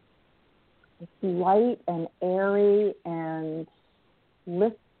light and airy and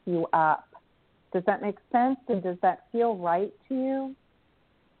lifts you up. Does that make sense? And does that feel right to you?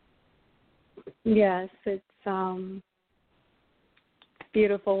 Yes, it's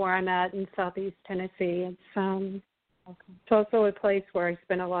beautiful where I'm at in Southeast Tennessee. It's also a place where I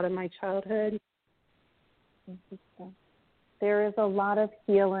spent a lot of my childhood. There is a lot of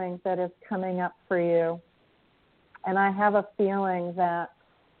healing that is coming up for you. And I have a feeling that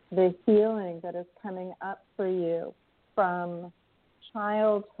the healing that is coming up for you from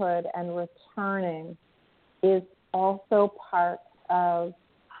childhood and returning is also part of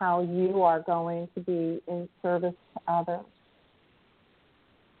how you are going to be in service to others.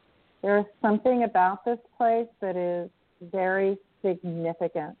 There is something about this place that is very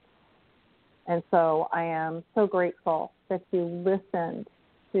significant. And so I am so grateful that you listened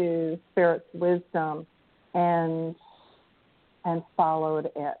to Spirit's wisdom and followed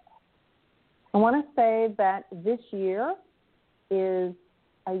it. I want to say that this year is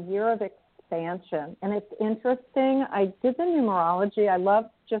a year of expansion. And it's interesting. I did the numerology. I love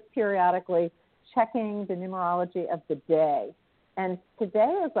just periodically checking the numerology of the day. And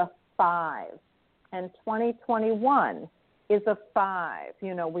today is a 5. And 2021 is a 5.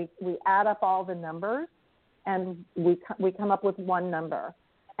 You know, we add up all the numbers and we come up with one number.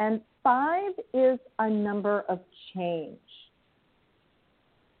 And 5 is a number of change.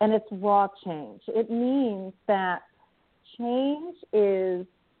 And it's raw change. It means that change is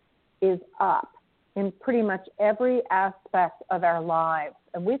up in pretty much every aspect of our lives.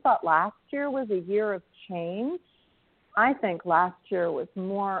 And we thought last year was a year of change. I think last year was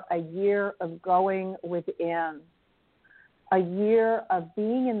more a year of going within, a year of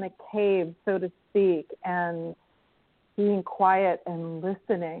being in the cave, so to speak, and being quiet and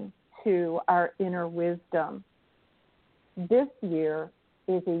listening to our inner wisdom. This year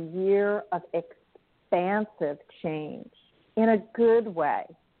is a year of expansive change in a good way.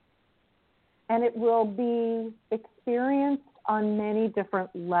 And it will be experienced on many different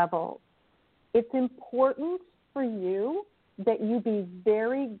levels. It's important for you that you be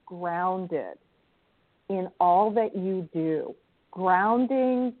very grounded in all that you do.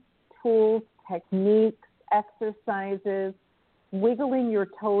 Grounding tools, techniques, exercises, wiggling your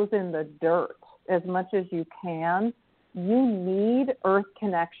toes in the dirt as much as you can. You need earth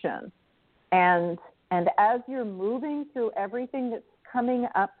connection. And as you're moving through everything that's coming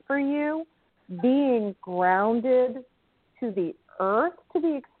up for you, being grounded to the earth to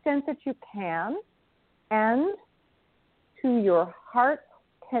the extent that you can, and to your heart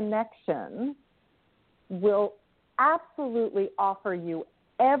connection will absolutely offer you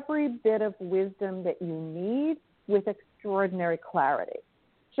every bit of wisdom that you need with extraordinary clarity.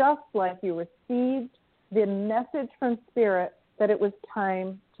 Just like you received the message from Spirit that it was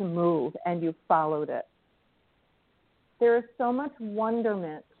time to move and you followed it. There is so much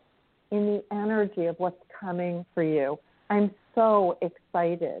wonderment in the energy of what's coming for you. I'm so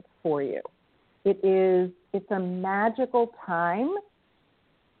excited for you. It's a magical time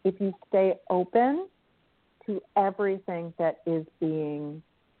if you stay open to everything that is being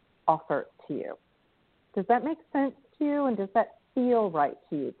offered to you. Does that make sense to you, and does that feel right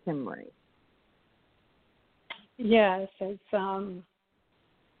to you, Kim Marie? Yes, it's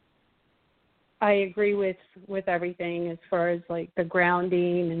I agree with everything as far as like the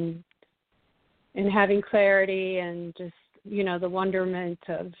grounding and having clarity and just, you know, the wonderment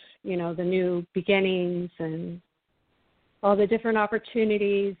of, you know, the new beginnings and all the different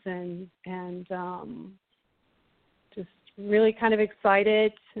opportunities and just really kind of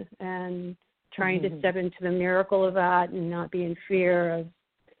excited and trying to step into the miracle of that and not be in fear of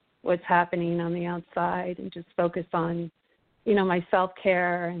what's happening on the outside and just focus on, you know, my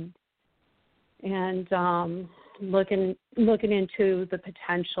self-care and looking into the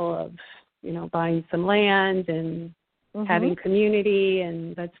potential of, you know, buying some land and having community,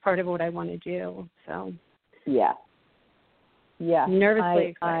 and that's part of what I want to do. So yeah, nervously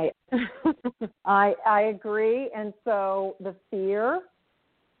excited. I agree. And so the fear,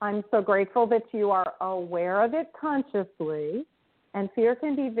 I'm so grateful that you are aware of it consciously. And fear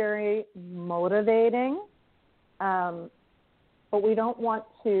can be very motivating, but we don't want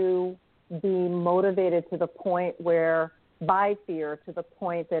to be motivated to the point where, by fear, to the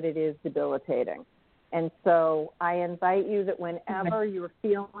point that it is debilitating. And so I invite you that whenever you're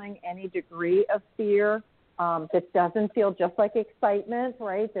feeling any degree of fear that doesn't feel just like excitement,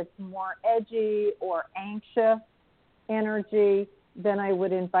 right, that's more edgy or anxious energy, then I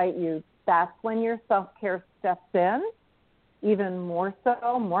would invite you, that's when your self-care steps in, even more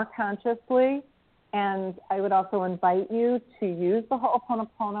so, more consciously. And I would also invite you to use the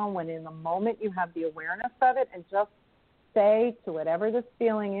Ho'oponopono when in the moment you have the awareness of it, and just say to whatever this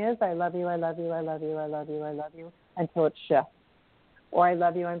feeling is, I love you, I love you, I love you, I love you, I love you, until it shifts. Or I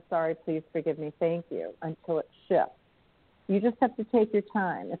love you, I'm sorry, please forgive me, thank you, until it shifts. You just have to take your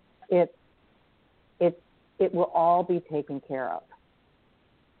time. It will all be taken care of.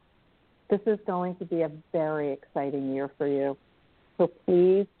 This is going to be a very exciting year for you. So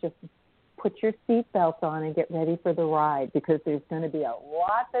please just put your seatbelt on and get ready for the ride, because there's going to be a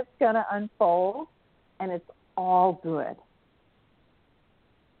lot that's going to unfold, and it's all good.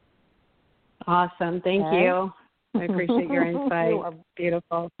 Awesome. Thank you. I appreciate your insight. You are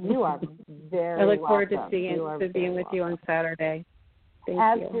beautiful. You are very I look forward to welcome. being with you on Saturday. Thank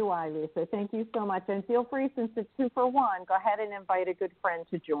As you. do I, Lisa. Thank you so much. And feel free, since it's 2 for 1, go ahead and invite a good friend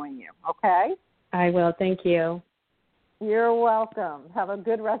to join you, okay? I will. Thank you. You're welcome. Have a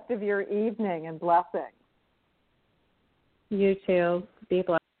good rest of your evening and blessings. You too. Be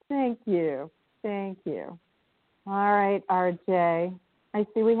blessed. Thank you. Thank you. All right, RJ. I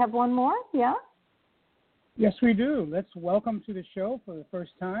see we have one more, yeah? Yes, we do. Let's welcome to the show for the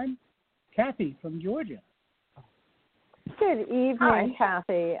first time, Kathy from Georgia. Good evening, Hi.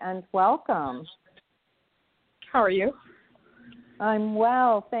 Kathy, and welcome. How are you? I'm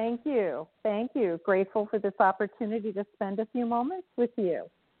well, thank you. Thank you. Grateful for this opportunity to spend a few moments with you.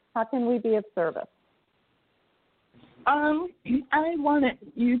 How can we be of service? I wanted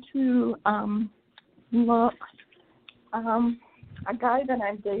you to look. A guy that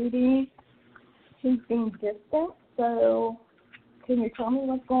I'm dating, he's being distant, so can you tell me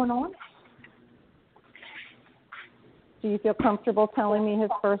what's going on? Do you feel comfortable telling me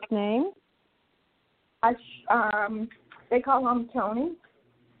his first name? They call him Tony.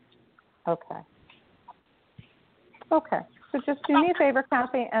 Okay. Okay. So just do me a favor,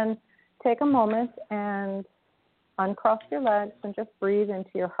 Kathy, and take a moment and uncross your legs and just breathe into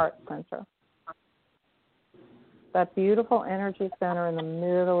your heart center. That beautiful energy center in the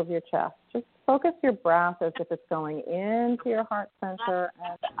middle of your chest. Just focus your breath as if it's going into your heart center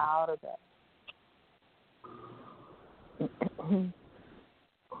and out of it.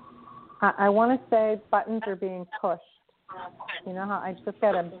 I want to say buttons are being pushed. You know how I just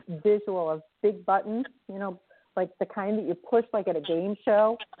got a visual of big buttons, you know, like the kind that you push like at a game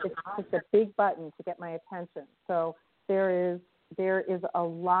show. It's just a big button to get my attention. So there is a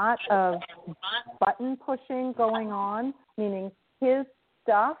lot of button pushing going on, meaning his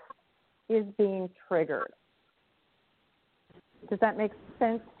stuff is being triggered. Does that make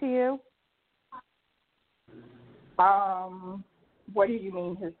sense to you? What do you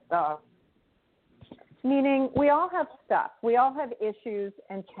mean his stuff? Meaning we all have stuff. We all have issues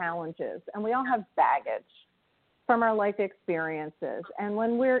and challenges, and we all have baggage from our life experiences. And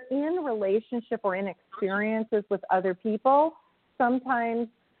when we're in relationship or in experiences with other people, sometimes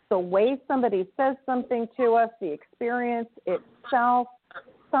the way somebody says something to us, the experience itself,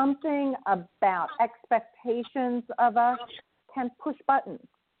 something about expectations of us can push buttons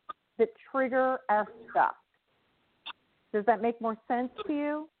that trigger our stuff. Does that make more sense to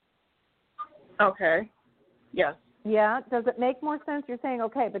you? Okay. Yes. Yeah. Does it make more sense? You're saying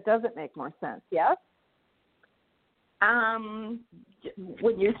okay, but does it make more sense? Yes? When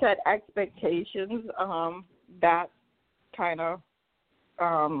you said expectations, that kind of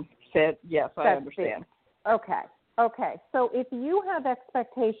said yes, I understand. Okay. Okay. So if you have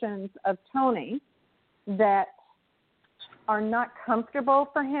expectations of Tony that are not comfortable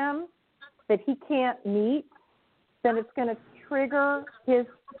for him, that he can't meet, then it's going to trigger his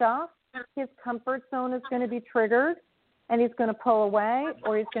stuff. His comfort zone is going to be triggered, and he's going to pull away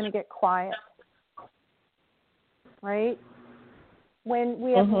or he's going to get quiet. Right? When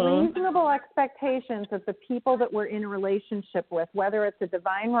we have reasonable expectations of the people that we're in a relationship with, whether it's a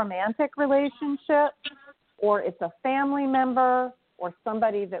divine romantic relationship or it's a family member or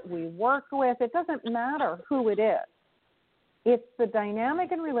somebody that we work with, it doesn't matter who it is. It's the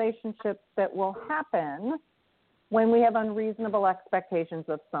dynamic in relationships that will happen when we have unreasonable expectations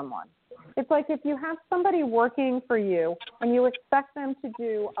of someone. It's like if you have somebody working for you and you expect them to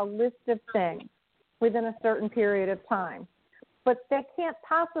do a list of things within a certain period of time, but they can't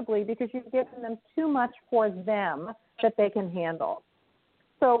possibly because you've given them too much for them that they can handle.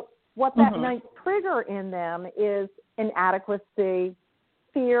 So what that might trigger in them is inadequacy,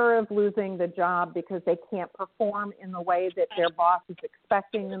 fear of losing the job because they can't perform in the way that their boss is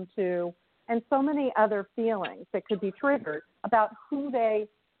expecting them to, and so many other feelings that could be triggered about who they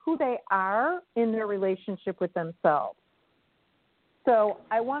are in their relationship with themselves. So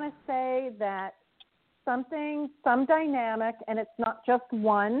I want to say that some dynamic, and it's not just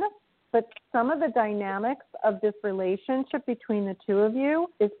one, but some of the dynamics of this relationship between the two of you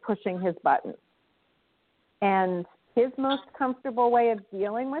is pushing his buttons. And his most comfortable way of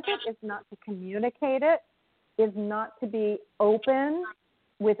dealing with it is not to communicate it, is not to be open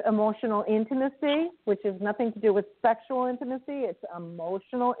with emotional intimacy, which has nothing to do with sexual intimacy. It's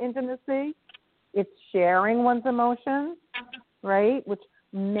emotional intimacy. It's sharing one's emotions, right, which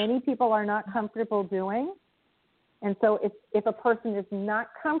many people are not comfortable doing. And so if a person is not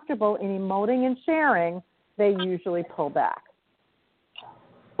comfortable in emoting and sharing, they usually pull back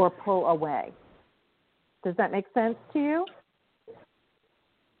or pull away. Does that make sense to you?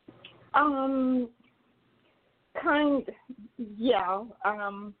 Yeah.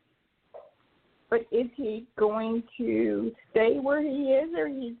 But is he going to stay where he is, or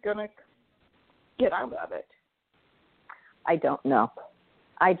he's going to get out of it? I don't know.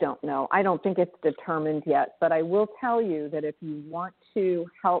 I don't think it's determined yet, but I will tell you that if you want to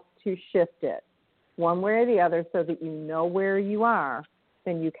help to shift it one way or the other so that you know where you are,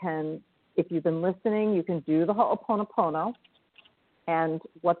 then you can, if you've been listening, you can do the Ho'oponopono. And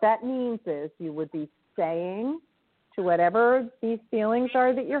what that means is you would be saying to whatever these feelings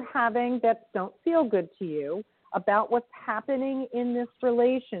are that you're having that don't feel good to you about what's happening in this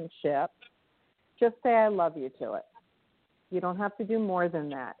relationship, just say, I love you to it. You don't have to do more than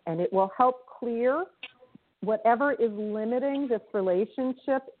that. And it will help clear whatever is limiting this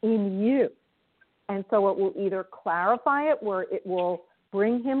relationship in you. And so it will either clarify it where it will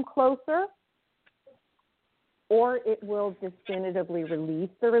bring him closer, or it will definitively release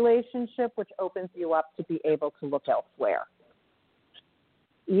the relationship, which opens you up to be able to look elsewhere.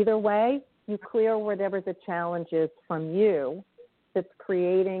 Either way, you clear whatever the challenge is from you that's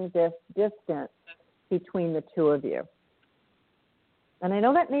creating this distance between the two of you. And I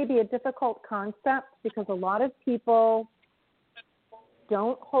know that may be a difficult concept because a lot of people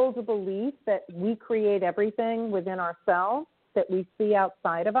don't hold the belief that we create everything within ourselves that we see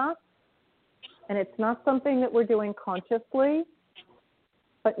outside of us. And it's not something that we're doing consciously,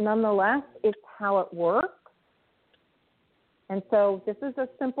 but nonetheless, it's how it works. And so this is a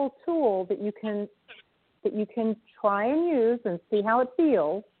simple tool that you can try and use and see how it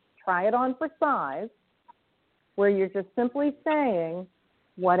feels. Try it on for size, where you're just simply saying,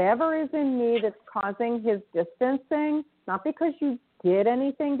 whatever is in me that's causing his distancing, not because you did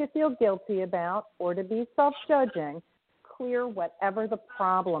anything to feel guilty about or to be self-judging, clear whatever the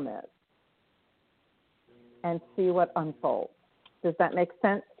problem is and see what unfolds. Does that make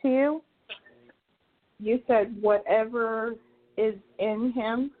sense to you? You said whatever is in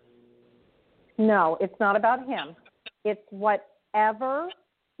him? No, it's not about him. It's whatever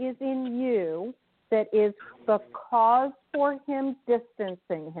is in you that is the cause for him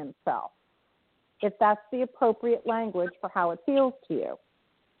distancing himself, if that's the appropriate language for how it feels to you.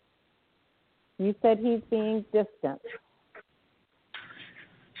 You said he's being distant.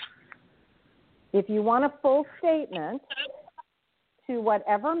 If you want a full statement to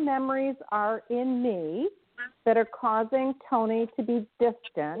whatever memories are in me that are causing Tony to be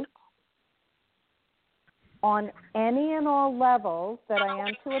distant on any and all levels that I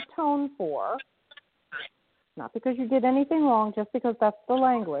am to atone for, not because you did anything wrong, just because that's the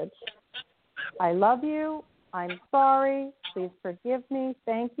language. I love you, I'm sorry, please forgive me,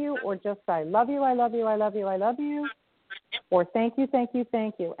 thank you, or just I love you, I love you, I love you, I love you, or thank you, thank you,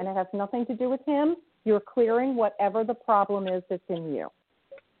 thank you. And it has nothing to do with him. You're clearing whatever the problem is that's in you.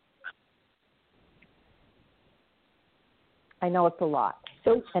 I know it's a lot,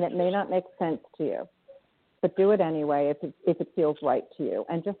 and it may not make sense to you, but do it anyway if it feels right to you,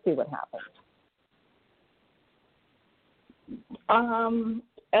 and just see what happens.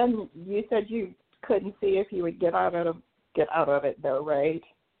 And you said you couldn't see if you would get out of it, though, right?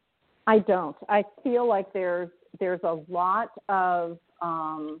 I don't. I feel like there's a lot of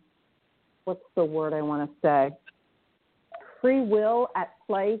what's the word I want to say? Free will at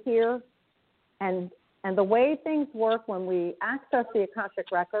play here, and the way things work when we access the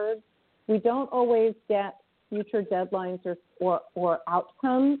Akashic Records, we don't always get future deadlines or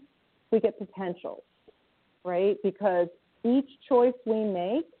outcomes. We get potentials, right? Because each choice we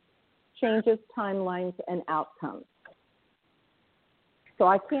make changes timelines and outcomes. So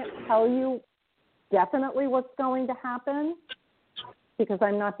I can't tell you definitely what's going to happen because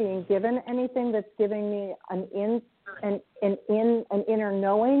I'm not being given anything that's giving me an inner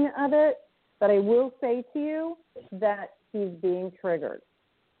knowing of it. But I will say to you that he's being triggered.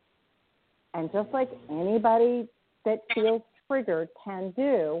 And just like anybody that feels triggered can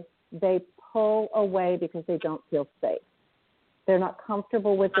do, they pull away because they don't feel safe. They're not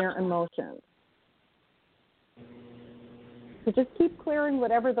comfortable with their emotions. So just keep clearing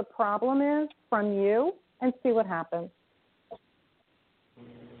whatever the problem is from you and see what happens.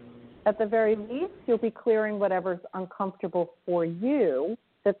 At the very least, you'll be clearing whatever's uncomfortable for you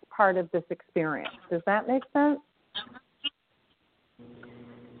that's part of this experience. Does that make sense?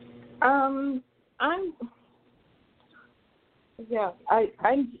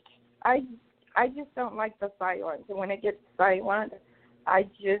 I just don't like the silence. And when it gets silent, I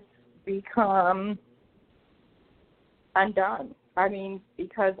just become undone. I mean,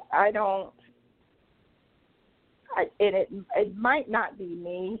 because it might not be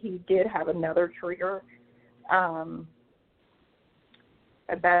me. He did have another trigger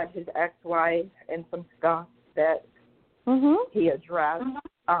about his ex-wife and some stuff. that he addressed,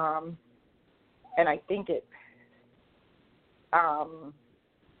 and I think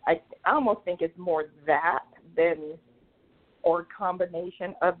I almost think it's more that than or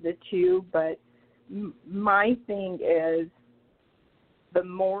combination of the two. But my thing is, the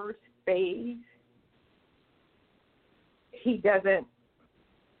more space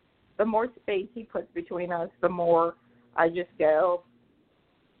the more space he puts between us, the more I just go,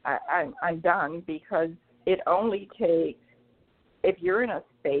 I'm done, because it only takes, if you're in a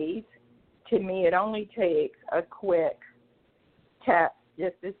space, to me it only takes a quick text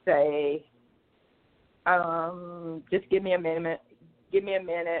just to say, just give me a minute,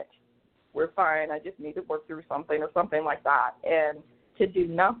 we're fine, I just need to work through something, or something like that. And to do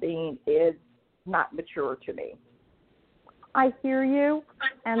nothing is not mature to me. I hear you,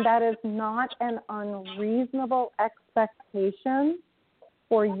 and that is not an unreasonable expectation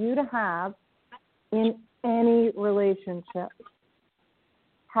for you to have in any relationship.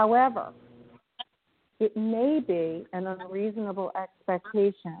 However, it may be an unreasonable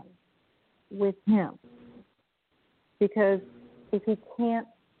expectation with him, because if he can't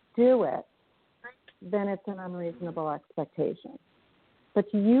do it, then it's an unreasonable expectation. But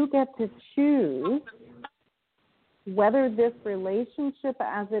you get to choose whether this relationship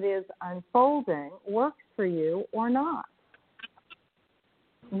as it is unfolding works for you or not.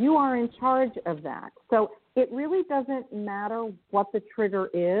 You are in charge of that. So it really doesn't matter what the trigger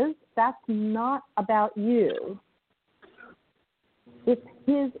is. That's not about you. It's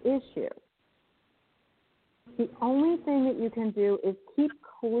his issue. The only thing that you can do is keep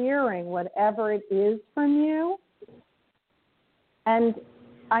clearing whatever it is from you, and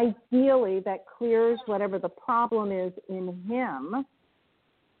ideally that clears whatever the problem is in him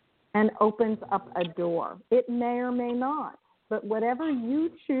and opens up a door. It may or may not, but whatever you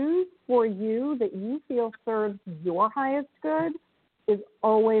choose for you that you feel serves your highest good is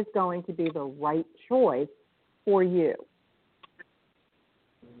always going to be the right choice for you.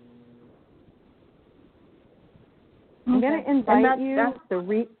 I'm going to invite you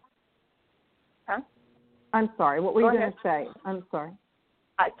to I'm sorry, what were you going to say? I'm sorry.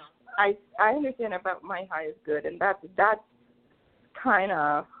 I understand about my highest good, and that's kind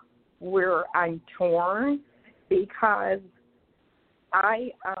of where I'm torn, because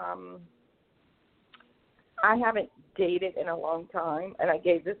I haven't dated in a long time, and I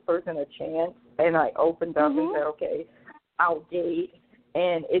gave this person a chance, and I opened up and said, okay, I'll date,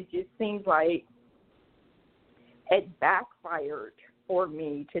 and it just seems like it backfired for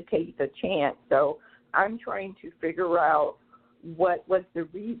me to take the chance. So I'm trying to figure out what was the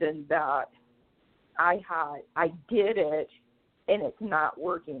reason that I did it and it's not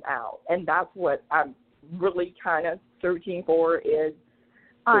working out. And that's what I'm really kind of searching for is.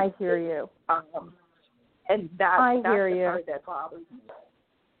 I hear you. And that's the part that bothers me.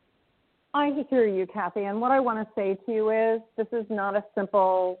 I hear you, Kathy. And what I want to say to you is this is not a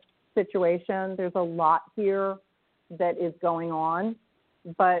simple situation. There's a lot here that is going on,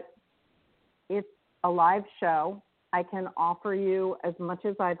 but it's a live show. I can offer you as much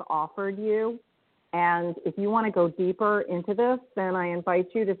as I've offered you. And if you want to go deeper into this, then I invite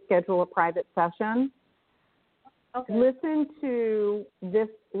you to schedule a private session. Okay. Listen to this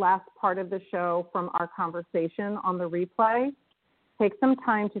last part of the show from our conversation on the replay. Take some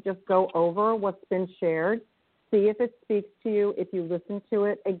time to just go over what's been shared. See if it speaks to you if you listen to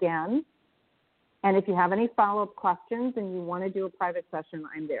it again. And if you have any follow-up questions and you want to do a private session,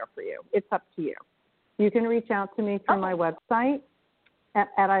 I'm there for you. It's up to you. You can reach out to me through my website at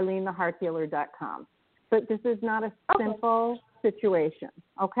IleneTheHeartHealer.com. But this is not a simple situation,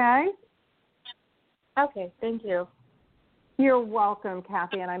 okay? Okay, thank you. You're welcome,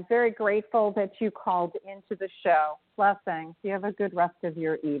 Kathy, and I'm very grateful that you called into the show. Blessings. You have a good rest of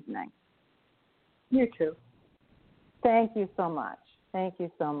your evening. You too. Thank you so much. Thank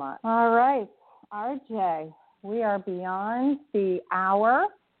you so much. All right, RJ, we are beyond the hour.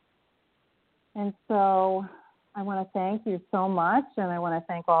 And so I want to thank you so much, and I want to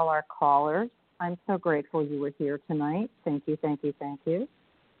thank all our callers. I'm so grateful you were here tonight. Thank you, thank you, thank you.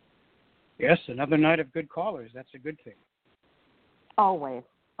 Yes, another night of good callers. That's a good thing. Always,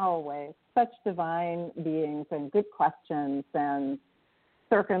 always. Such divine beings and good questions and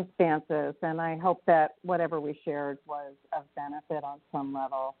circumstances. And I hope that whatever we shared was of benefit on some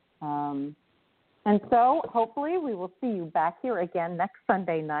level. And so hopefully we will see you back here again next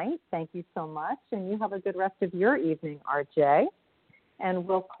Sunday night. Thank you so much. And you have a good rest of your evening, RJ. And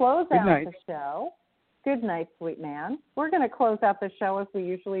we'll close out the show. Good night, sweet man. We're going to close out the show as we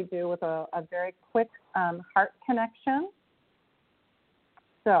usually do with a very quick heart connection.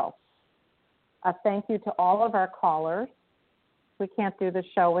 So A thank you to all of our callers. We can't do the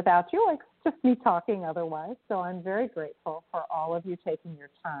show without you. It's just me talking otherwise. So I'm very grateful for all of you taking your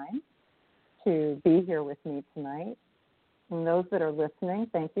time to be here with me tonight. And those that are listening,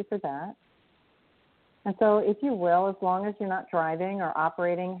 thank you for that. And so if you will, as long as you're not driving or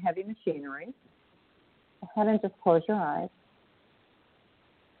operating heavy machinery, go ahead and just close your eyes.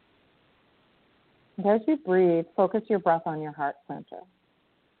 And as you breathe, focus your breath on your heart center.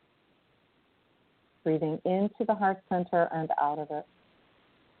 Breathing into the heart center and out of it.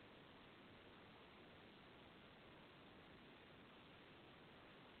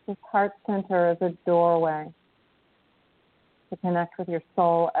 This heart center is a doorway to connect with your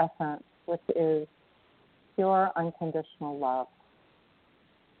soul essence, which is pure unconditional love.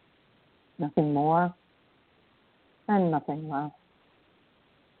 Nothing more and nothing less.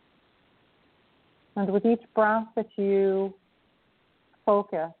 And with each breath that you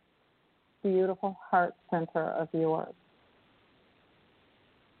focus, beautiful heart center of yours.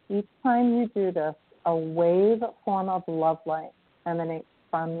 Each time you do this, a wave form of love light emanates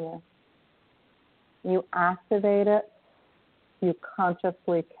from you. You activate it, you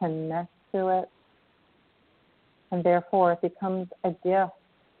consciously connect to it, and therefore it becomes a gift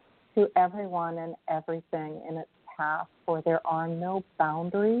to everyone and everything in its path, for there are no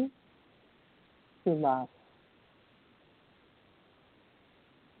boundaries to love.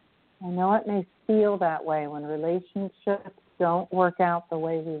 I know it may feel that way when relationships don't work out the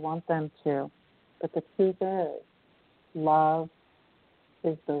way we want them to, but the truth is, love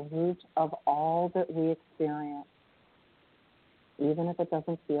is the root of all that we experience, even if it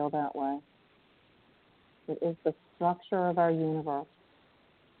doesn't feel that way. It is the structure of our universe.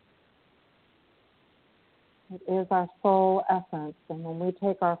 It is our soul essence, and when we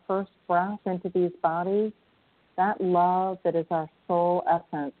take our first breath into these bodies, that love that is our soul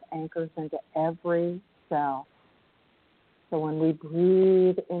essence anchors into every cell. So when we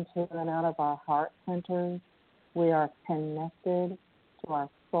breathe into and out of our heart centers, we are connected to our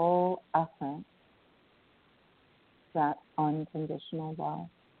soul essence, that unconditional love.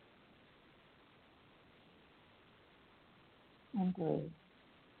 And breathe.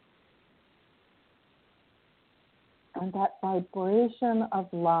 And that vibration of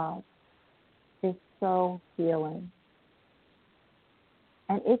love is so healing.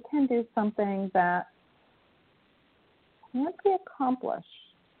 And it can do something that can't be accomplished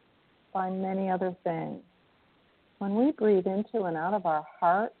by many other things. When we breathe into and out of our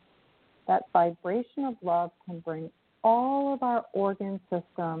heart, that vibration of love can bring all of our organ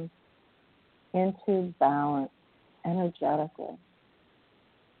systems into balance energetically.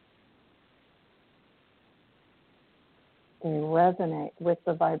 They resonate with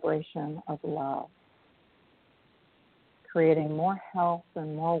the vibration of love, creating more health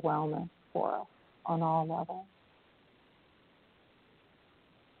and more wellness for us on all levels.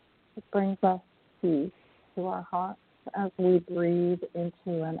 It brings us peace to our hearts as we breathe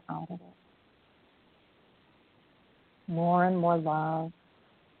into and out of it. More and more love,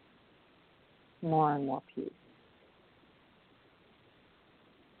 more and more peace.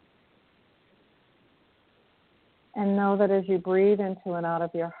 And know that as you breathe into and out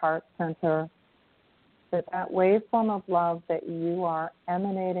of your heart center, that waveform of love that you are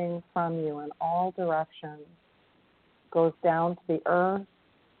emanating from you in all directions goes down to the earth,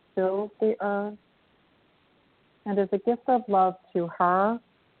 fills the earth, and is a gift of love to her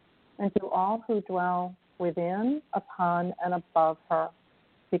and to all who dwell within, upon, and above her.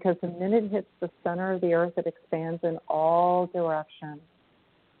 Because the minute it hits the center of the earth, it expands in all directions.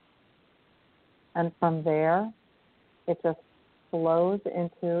 And from there, it just flows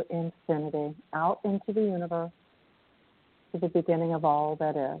into infinity, out into the universe, to the beginning of all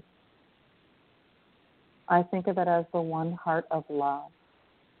that is. I think of it as the one heart of love,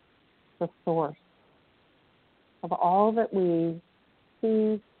 the source of all that we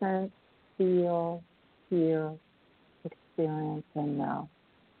see, sense, feel, hear, experience, and know.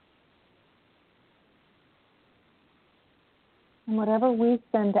 And whatever we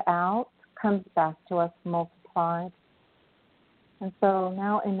send out comes back to us multiplied. And so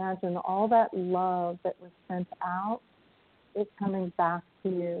now imagine all that love that was sent out is coming back to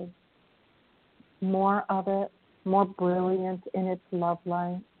you. More of it, more brilliant in its love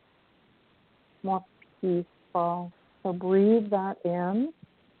light, more peaceful. So breathe that in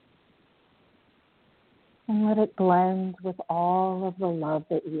and let it blend with all of the love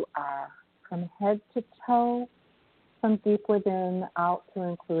that you are, from head to toe, from deep within out to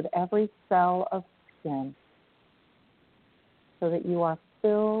include every cell of skin, so that you are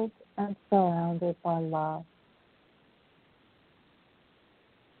filled and surrounded by love.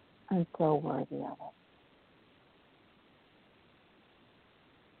 and so worthy of it.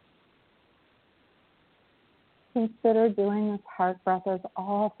 Consider doing this heart breath as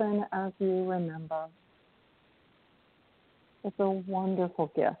often as you remember. It's a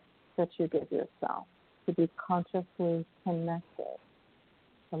wonderful gift that you give yourself to be consciously connected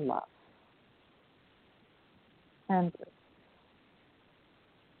to love and breathe.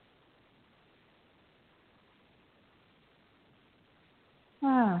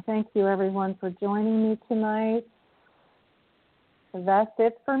 Thank you, everyone, for joining me tonight. That's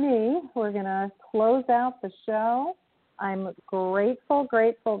it for me. We're going to close out the show. I'm grateful.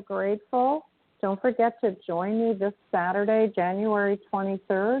 Don't forget to join me this Saturday, January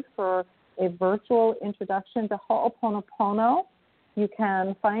 23rd, for a virtual introduction to Ho'oponopono. You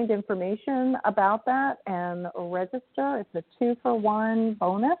can find information about that and register. It's a 2-for-1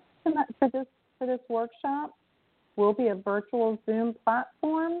 bonus for this workshop. Will be a virtual Zoom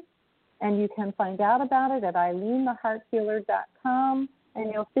platform, and you can find out about it at IleneTheHeartHealer.com,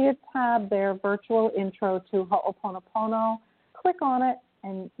 and you'll see a tab there, Virtual Intro to Ho'oponopono. Click on it,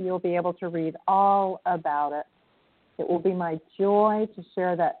 and you'll be able to read all about it. It will be my joy to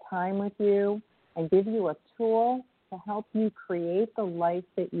share that time with you and give you a tool to help you create the life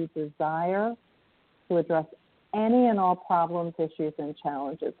that you desire to address any and all problems, issues, and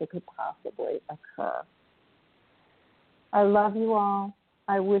challenges that could possibly occur. I love you all.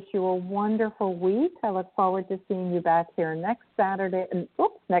 I wish you a wonderful week. I look forward to seeing you back here next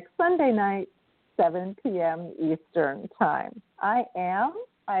Sunday night, 7 p.m. Eastern Time. I am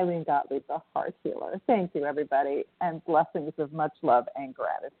Ilene Gottlieb, the Heart Healer. Thank you, everybody, and blessings of much love and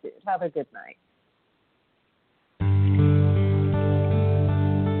gratitude. Have a good night.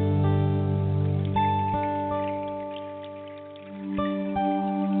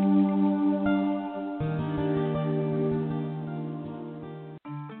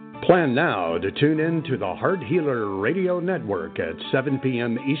 Plan now to tune in to the Heart Healer Radio Network at 7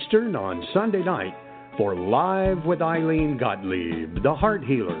 p.m. Eastern on Sunday night for Live with Ilene Gottlieb, the Heart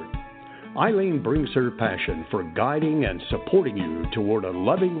Healer. Ilene brings her passion for guiding and supporting you toward a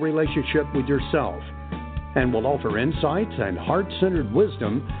loving relationship with yourself and will offer insights and heart-centered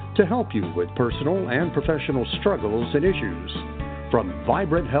wisdom to help you with personal and professional struggles and issues. From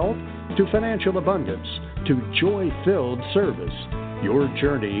vibrant health to financial abundance to joy-filled service, your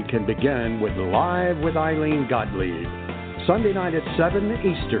journey can begin with Live with Ilene Gottlieb, Sunday night at 7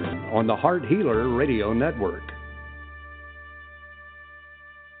 Eastern on the Heart Healer Radio Network.